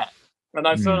 Yeah. And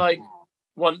I feel like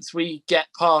once we get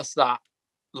past that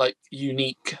like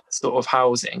unique sort of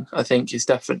housing, I think is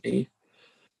definitely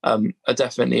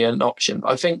definitely an option.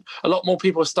 I think a lot more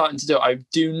people are starting to do it. I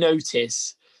do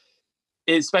notice,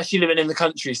 especially living in the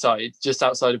countryside just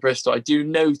outside of Bristol, I do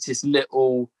notice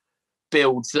little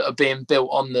builds that are being built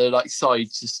on the like side,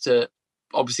 just to,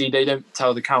 obviously they don't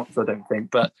tell the council, I don't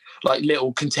think, but like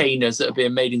little containers that are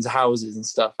being made into houses and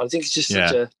stuff. I think it's just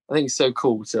I think it's so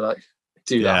cool to like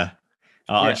do that.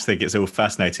 I just think it's all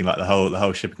fascinating, like the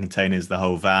whole shipping containers, the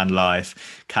whole van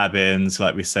life, cabins,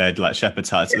 like we said, like shepherd's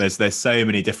huts. There's so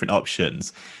many different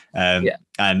options, and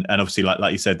obviously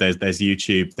like you said, there's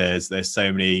YouTube, there's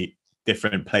so many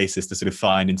different places to sort of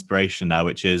find inspiration now,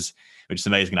 which is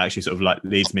amazing. And actually sort of like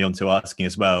leads me on to asking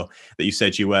as well, that you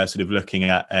said you were sort of looking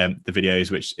at the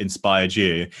videos which inspired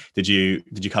you. Did you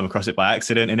come across it by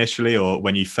accident initially, or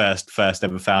when you first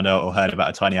ever found out or heard about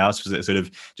a tiny house, was it sort of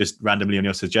just randomly on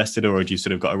your suggested, or had you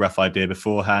sort of got a rough idea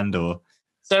beforehand? Or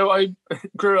so I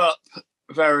grew up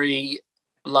very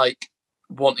like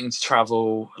wanting to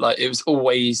travel. Like it was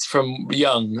always from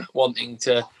young wanting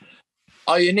to.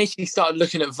 I initially started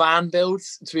looking at van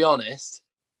builds, to be honest,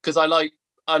 because I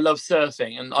love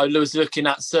surfing, and I was looking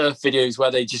at surf videos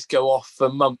where they just go off for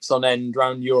months on end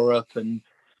around Europe and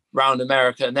around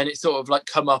America, and then it sort of like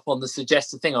come up on the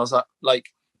suggested thing. I was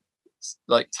like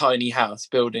tiny house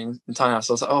building and tiny house.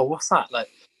 I was like, oh, what's that? Like,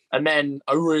 and then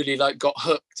I really like got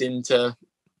hooked into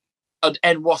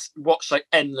and watched like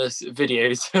endless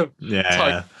videos of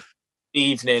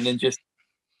evening, and just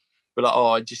be like,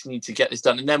 oh, I just need to get this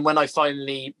done. And then when I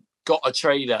finally got a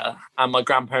trailer and my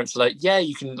grandparents were like, yeah,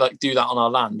 you can like do that on our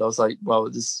land, I was like, well,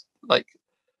 this like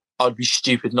I'd be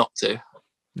stupid not to.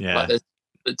 Like,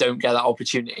 don't get that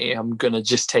opportunity, I'm gonna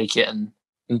just take it and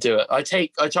do it. I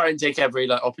try and take every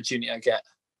like opportunity I get,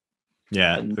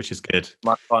 which is good.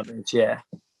 My advantage.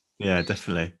 Yeah,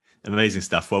 definitely. Amazing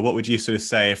stuff. Well, what would you sort of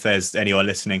say if there's anyone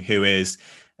listening who is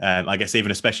I guess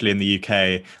even especially in the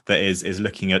UK that is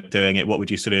looking at doing it? What would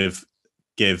you sort of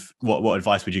give, what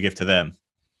advice would you give to them?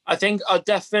 I think I'll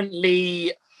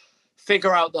definitely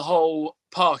figure out the whole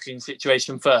parking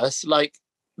situation first. Like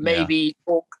maybe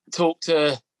talk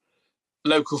to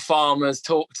local farmers,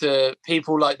 talk to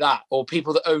people like that, or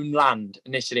people that own land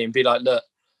initially, and be like, look,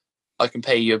 I can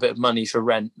pay you a bit of money for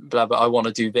rent, blah, but I want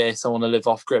to do this. I want to live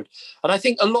off grid. And I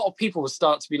think a lot of people will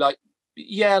start to be like,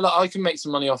 yeah, like I can make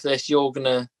some money off this. You're going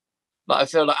to, like, I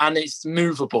feel like, and it's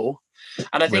movable.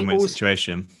 And I think win-win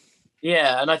situation.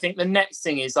 Yeah. And I think the next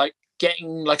thing is like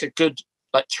getting like a good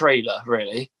like trailer,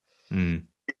 really. It's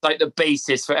like the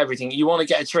basis for everything. You want to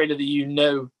get a trailer that, you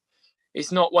know,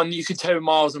 it's not one you could tow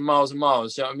miles and miles and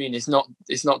miles. You know what I mean? It's not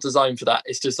designed for that.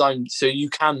 It's designed so you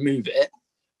can move it,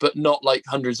 but not like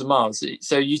hundreds of miles.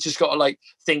 So you just got to like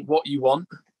think what you want.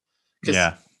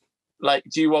 Like,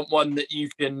 do you want one that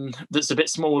that's a bit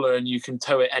smaller and you can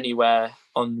tow it anywhere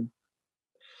on,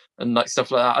 and like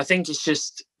stuff like that. I think it's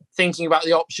just thinking about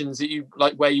the options that you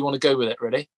like, where you want to go with it,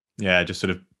 really. Yeah, just sort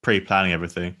of pre-planning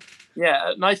everything.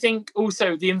 Yeah, and I think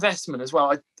also the investment as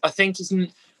well. I think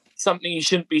isn't something you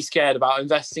shouldn't be scared about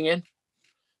investing in,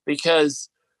 because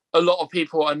a lot of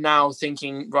people are now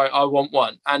thinking, right, I want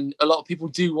one. And a lot of people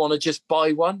do want to just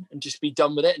buy one and just be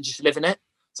done with it and just live in it.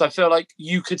 So I feel like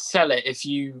you could sell it if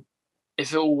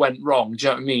it all went wrong, do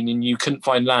you know what I mean? And you couldn't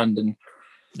find land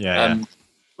and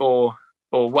or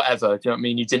whatever, do you know what I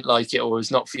mean? You didn't like it or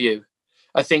it's not for you.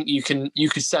 I think you can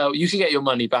get your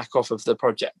money back off of the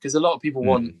project, because a lot of people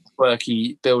want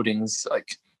quirky buildings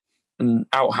like and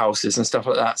outhouses and stuff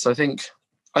like that. So I think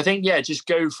just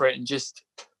go for it, and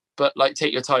but like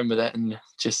take your time with it and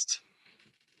just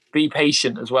be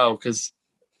patient as well, because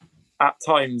at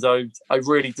times I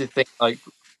really did think like,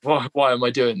 why am I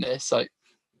doing this? Like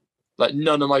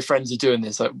none of my friends are doing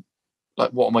this.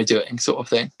 Like what am I doing, sort of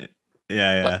thing.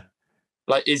 Yeah.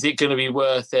 Like is it going to be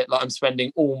worth it? Like I'm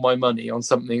spending all my money on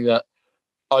something that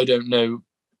I don't know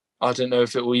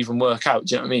if it will even work out.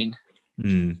 Do you know what I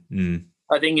mean?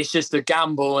 I think it's just a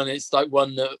gamble, and it's like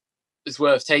one that is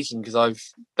worth taking because I've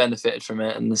benefited from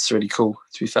it, and it's really cool,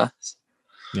 to be fair.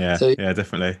 Yeah,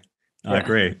 definitely. I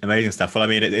agree. Amazing stuff. Well, I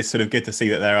mean, it's sort of good to see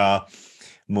that there are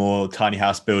more tiny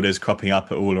house builders cropping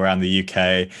up all around the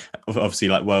UK. Obviously,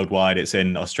 like worldwide, it's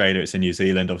in Australia, it's in New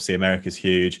Zealand. Obviously, America's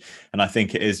huge, and I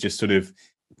think it is just sort of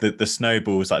the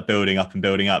snowballs like building up and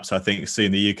building up. So I think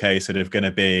soon the UK is sort of going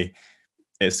to be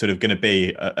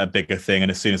a bigger thing.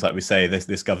 And as soon as, like we say,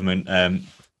 this government,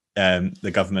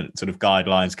 the government sort of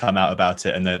guidelines come out about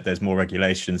it, and there's more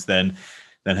regulations, then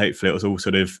hopefully it was all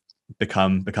sort of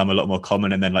become a lot more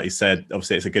common. And then, like you said,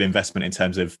 obviously it's a good investment in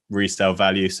terms of resale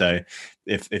value. So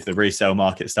if the resale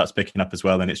market starts picking up as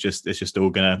well, then it's just all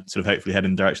going to sort of hopefully head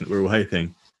in the direction that we're all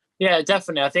hoping. Yeah,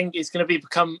 definitely. I think it's going to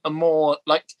become a more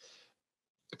like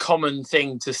common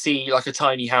thing to see like a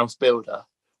tiny house builder,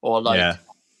 or like,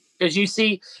 because you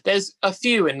see there's a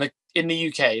few in the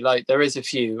UK, like there is a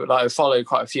few, like I follow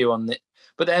quite a few on it,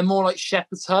 but they're more like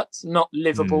shepherd's huts, not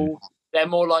livable. They're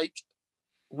more like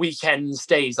weekend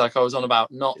stays, like I was on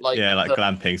about, not like like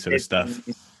glamping sort of stuff,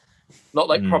 not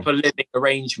like proper living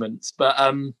arrangements. But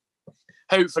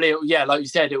hopefully, like you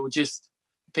said, it will just,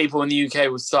 people in the UK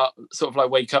will start sort of like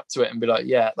wake up to it and be like,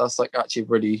 yeah, that's like actually a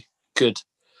really good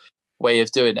way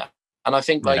of doing it. And I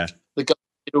think like the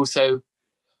government also,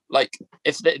 like,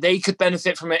 if they could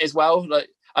benefit from it as well. Like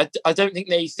I don't think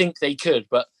they could,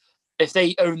 but if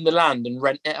they own the land and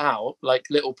rent it out like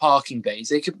little parking bays,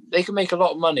 they could make a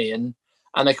lot of money, and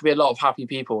there could be a lot of happy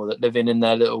people that live in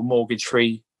their little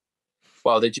mortgage-free.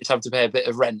 Well, they just have to pay a bit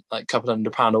of rent, like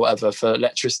 £200 or whatever, for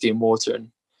electricity and water,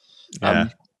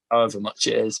 and however much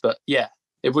it is. But yeah,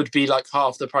 it would be like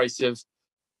half the price of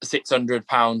a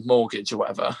 £600 mortgage or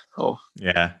whatever. Or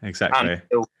exactly.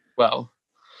 Well,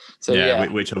 so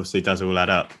which obviously does all add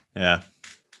up. Yeah,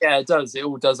 it does. It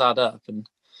all does add up, and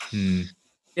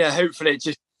hopefully it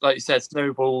just, like you said,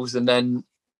 snowballs, and then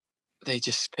they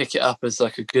just pick it up as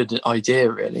like a good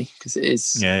idea, really, because it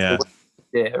is.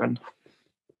 And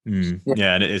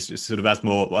and it is just sort of as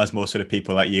more sort of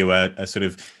people like you are sort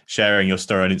of sharing your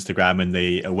story on Instagram, and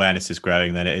the awareness is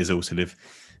growing, then it is all sort of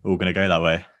all going to go that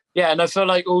way. Yeah, and I feel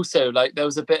like also like there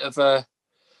was a bit of a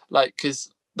like,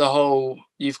 because the whole,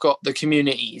 you've got the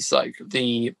communities like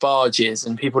the barges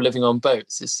and people living on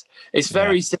boats. It's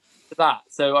very similar to that.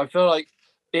 So I feel like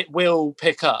it will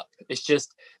pick up. It's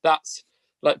just that's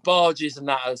like barges and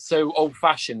that are so old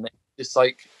fashioned that just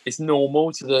like it's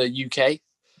normal to the UK.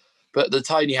 But the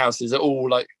tiny houses are all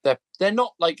like they're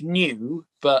not like new,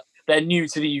 but they're new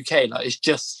to the UK. Like it's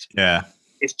just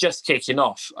kicking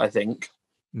off, I think.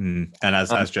 And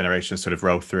as generations sort of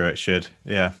roll through, it should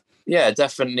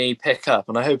definitely pick up,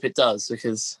 and I hope it does,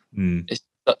 because it's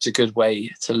such a good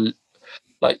way to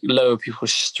like lower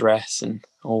people's stress and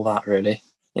all that, really.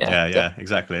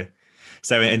 Exactly.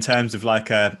 So in terms of like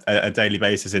a daily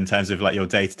basis, in terms of like your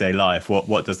day-to-day life,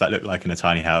 what does that look like in a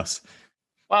tiny house?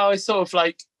 Well, it's sort of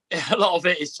like a lot of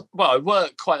it is, I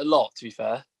work quite a lot, to be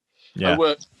fair. I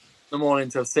work in the morning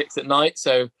till 6 at night,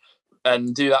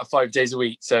 and do that 5 days a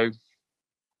week. So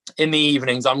in the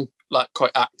evenings, I'm like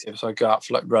quite active, so I go out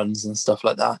for like runs and stuff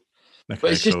like that. Okay,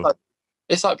 but it's just like,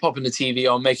 it's like popping the TV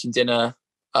on, making dinner,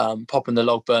 popping the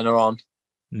log burner on.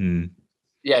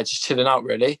 Just chilling out,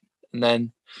 really, and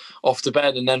then off to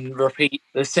bed, and then repeat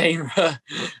the same,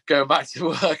 going back to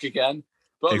work again.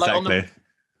 But like on the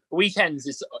weekends,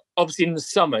 it's obviously in the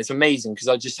summer, it's amazing because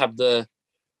I just have the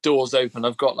doors open.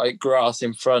 I've got like grass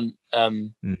in front,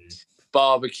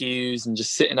 barbecues, and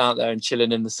just sitting out there and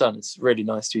chilling in the sun. It's really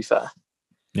nice, to be fair.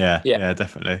 Yeah,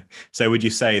 definitely. So would you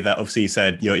say that, obviously you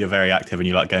said you're very active and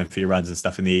you like going for your runs and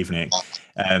stuff in the evening.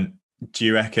 Do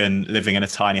you reckon living in a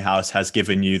tiny house has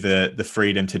given you the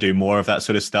freedom to do more of that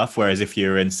sort of stuff? Whereas if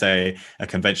you're in, say, a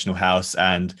conventional house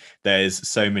and there's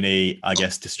so many, I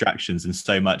guess, distractions and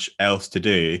so much else to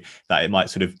do that it might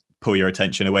sort of pull your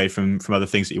attention away from other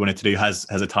things that you wanted to do, has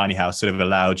a tiny house sort of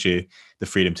allowed you the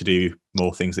freedom to do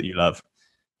more things that you love?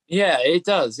 Yeah, it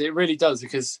does. It really does,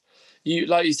 because you,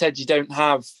 like you said, you don't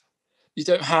have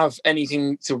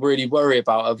anything to really worry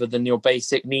about other than your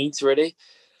basic needs, really.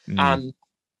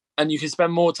 And you can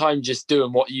spend more time just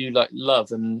doing what you like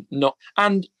love, and not,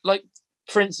 and like,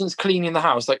 for instance, cleaning the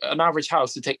house. Like an average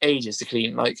house would take ages to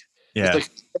clean. Like it's like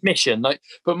a mission. Like,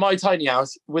 but my tiny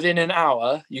house, within an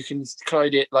hour, you can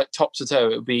clean it like top to toe.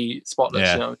 It would be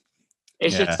spotless. You know,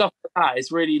 it's just stuff like that.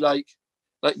 It's really like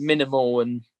minimal,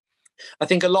 and I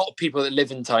think a lot of people that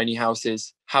live in tiny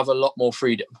houses have a lot more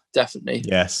freedom. Definitely.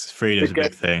 Yes, freedom is a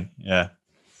big thing. Yeah.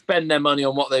 Spend their money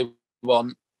on what they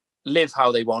want. live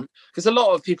how they want, because a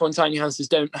lot of people in tiny houses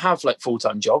don't have like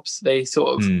full-time jobs. They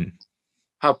sort of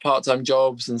have part-time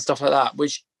jobs and stuff like that,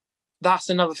 which that's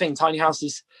another thing. Tiny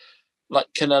houses like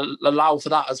can allow for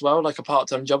that as well, like a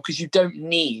part-time job, because you don't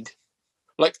need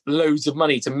like loads of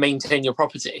money to maintain your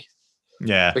property.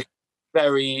 Yeah.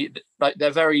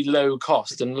 They're very low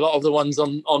cost, and a lot of the ones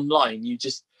online, you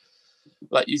just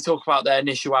like, you talk about their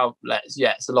initial outlets.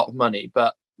 Yeah, it's a lot of money,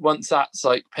 but once that's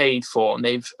like paid for, and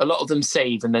a lot of them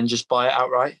save and then just buy it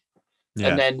outright.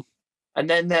 Yeah. And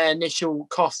then their initial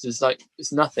cost is like,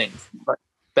 it's nothing, like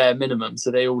bare minimum. So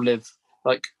they all live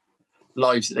like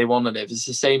lives that they want to live. It's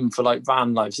the same for like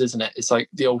van lives, isn't it? It's like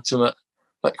the ultimate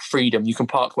like freedom. You can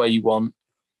park where you want.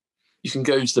 You can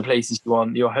go to the places you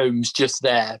want. Your home's just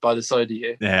there by the side of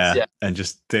you. Yeah. And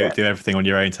just do everything on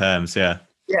your own terms. Yeah.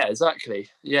 Yeah, exactly.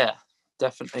 Yeah,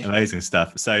 definitely. Amazing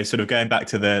stuff. So sort of going back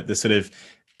to the sort of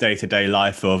day-to-day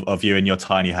life of you in your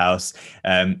tiny house,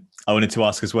 I wanted to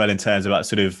ask as well in terms of like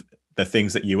sort of the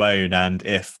things that you own, and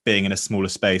if being in a smaller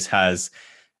space has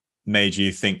made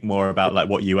you think more about like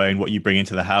what you own, what you bring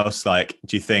into the house. Like,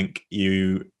 do you think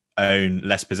you own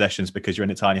less possessions because you're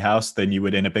in a tiny house than you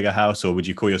would in a bigger house, or would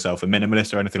you call yourself a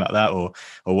minimalist or anything like that, or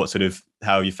what sort of,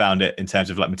 how you found it in terms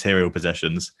of like material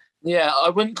possessions? Yeah, I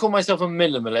wouldn't call myself a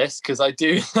minimalist, because I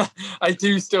do I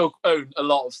do still own a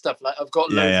lot of stuff. Like I've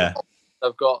got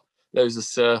loads of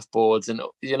surfboards, and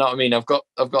you know what I mean. I've got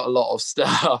a lot of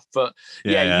stuff, but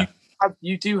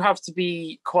you do have to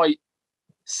be quite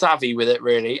savvy with it,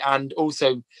 really, and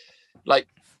also like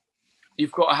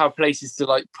you've got to have places to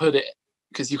like put it,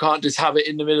 because you can't just have it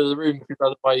in the middle of the room,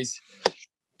 because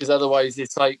otherwise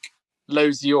it's like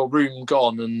loads of your room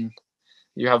gone and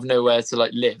you have nowhere to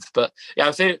like live. But yeah,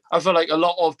 I feel like a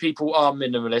lot of people are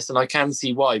minimalist, and I can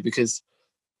see why, because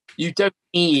you don't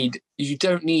need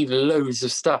loads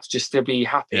of stuff just to be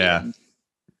happy.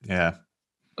 Yeah.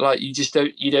 Like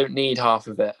you don't need half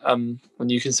of it. And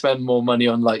you can spend more money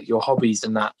on like your hobbies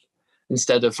and that,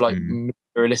 instead of like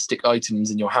materialistic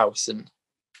items in your house and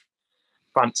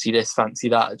fancy this, fancy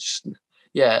that.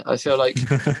 I feel like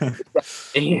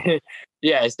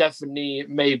it's definitely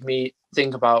made me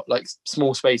think about like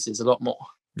small spaces a lot more.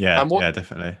 Yeah,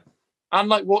 definitely. And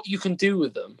like what you can do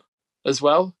with them as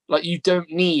well. Like you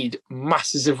don't need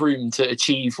masses of room to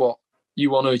achieve what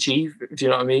you want to achieve. Do you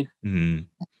know what I mean?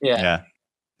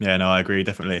 Yeah, no, I agree,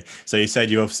 definitely. So you said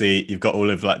you've got all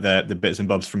of like the bits and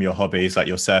bobs from your hobbies, like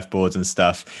your surfboards and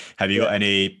stuff. Have you got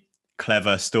any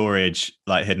clever storage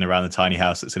like hidden around the tiny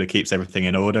house that sort of keeps everything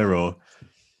in order, or?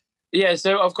 Yeah,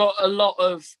 so I've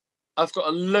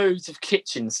got loads of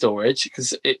kitchen storage,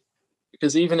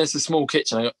 because even as a small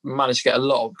kitchen, I managed to get a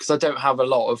lot of, because I don't have a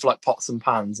lot of like pots and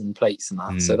pans and plates and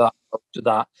that. So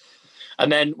that.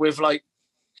 And then with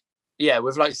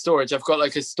storage, I've got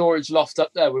like a storage loft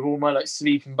up there with all my like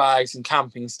sleeping bags and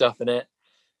camping stuff in it.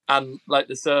 And like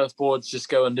the surfboards just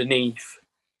go underneath.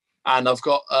 And I've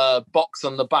got a box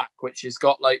on the back, which has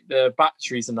got like the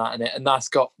batteries and that in it. And that's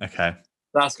got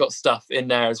stuff in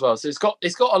there as well. So it's got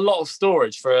a lot of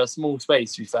storage for a small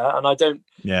space, to be fair. And I don't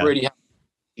really have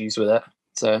issues with it.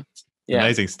 So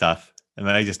Amazing stuff. I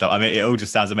mean, it all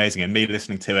just sounds amazing. And me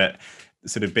listening to it,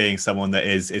 sort of being someone that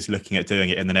is looking at doing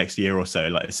it in the next year or so,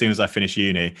 like as soon as I finish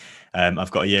uni,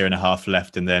 I've got a year and a half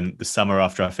left, and then the summer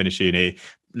after I finish uni,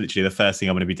 literally the first thing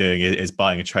I'm going to be doing is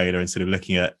buying a trailer and sort of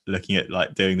looking at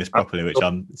like doing this properly, which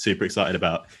I'm super excited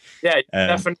about. Yeah, you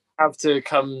definitely have to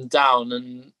come down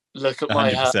and look at 100%,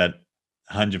 my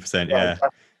 100%. Yeah,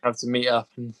 have to meet up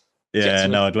and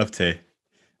I'd love to,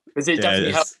 because it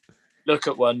definitely helps look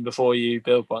at one before you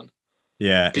build one.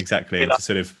 Yeah, exactly, to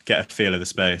sort of get a feel of the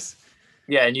space.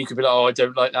 Yeah, and you could be like, oh, I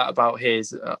don't like that about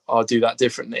his, I'll do that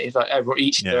differently. Like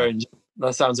each their own.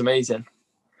 That sounds amazing.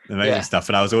 Amazing stuff.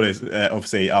 And I was always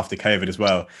obviously after COVID as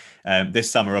well,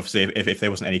 this summer, obviously if there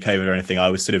wasn't any COVID or anything, I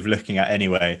was sort of looking at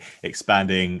anyway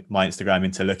expanding my Instagram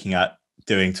into looking at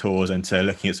doing tours and to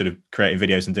looking at sort of creating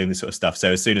videos and doing this sort of stuff.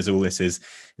 So as soon as all this is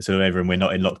sort of over and we're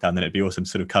not in lockdown, then it'd be awesome to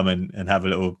sort of come and have a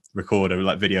little record or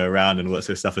like video around and all that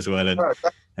sort of stuff as well, and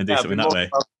do something that way.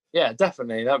 Yeah,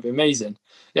 definitely, that'd be amazing.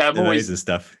 Yeah, I'm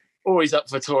always up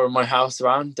for touring my house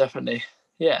around, definitely.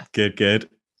 Yeah, good.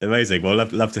 Amazing. Well,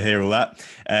 love to hear all that.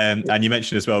 And you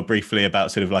mentioned as well briefly about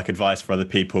sort of like advice for other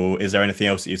people. Is there anything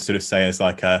else that you'd sort of say as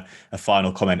like a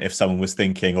final comment if someone was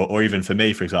thinking, or even for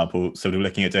me, for example, sort of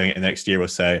looking at doing it in the next year or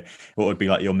so, what would be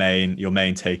like your main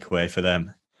takeaway for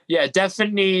them? Yeah,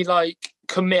 definitely like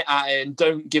commit at it and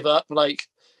don't give up. Like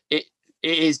it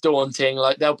is daunting.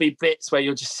 Like there'll be bits where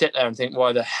you'll just sit there and think,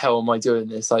 why the hell am I doing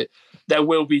this? Like there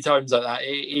will be times like that.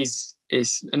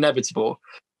 It's inevitable.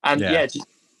 And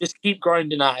just keep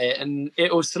grinding at it, and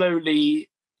it will slowly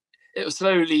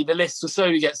the list will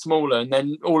slowly get smaller, and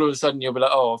then all of a sudden you'll be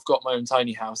like, oh, I've got my own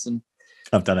tiny house, and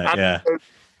I've done it. Yeah.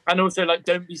 And also, like,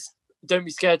 don't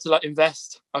be scared to like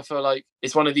invest. I feel like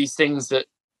it's one of these things that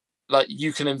like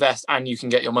you can invest and you can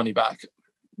get your money back.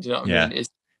 Do you know what I mean? It's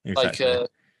exactly. Like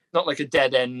not like a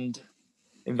dead end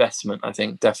investment, I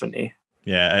think, definitely.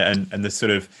 Yeah, and the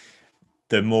sort of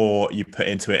the more you put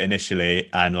into it initially,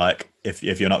 and like if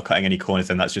you're not cutting any corners,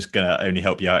 then that's just gonna only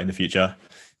help you out in the future.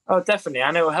 Oh, definitely,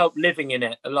 and it will help living in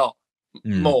it a lot more.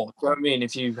 Do you know what I mean?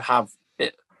 If you have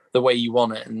it the way you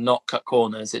want it and not cut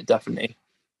corners, it definitely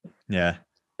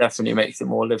makes it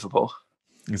more livable.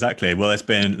 Exactly. Well, it's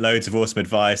been loads of awesome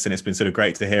advice, and it's been sort of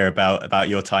great to hear about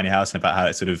your tiny house and about how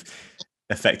it sort of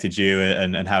affected you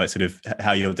and how it sort of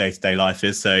how your day-to-day life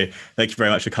is. So thank you very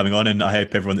much for coming on, and I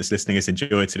hope everyone that's listening has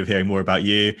enjoyed sort of hearing more about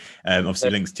you. Obviously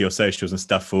links to your socials and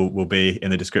stuff will be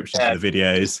in the description for the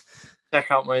videos.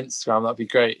 Check out my Instagram, that'd be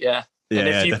great.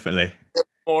 Definitely.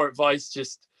 More advice,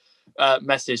 just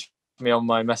message me on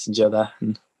my messenger there,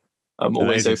 and I'm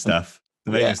always open.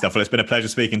 Amazing stuff. Well, it's been a pleasure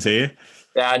speaking to you.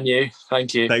 Yeah, and you.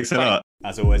 Thank you. Thanks a lot.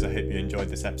 As always, I hope you enjoyed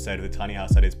this episode of the Tiny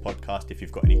House Ideas podcast. If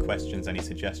you've got any questions, any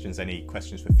suggestions, any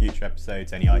questions for future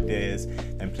episodes, any ideas,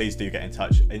 then please do get in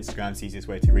touch. Instagram's the easiest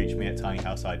way to reach me, at Tiny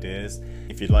House Ideas.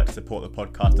 If you'd like to support the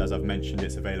podcast, as I've mentioned,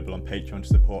 it's available on Patreon to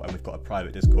support, and we've got a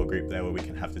private Discord group there where we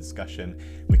can have the discussion.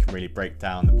 We can really break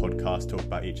down the podcast, talk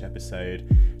about each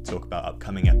episode, talk about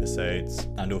upcoming episodes,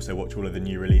 and also watch all of the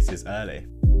new releases early.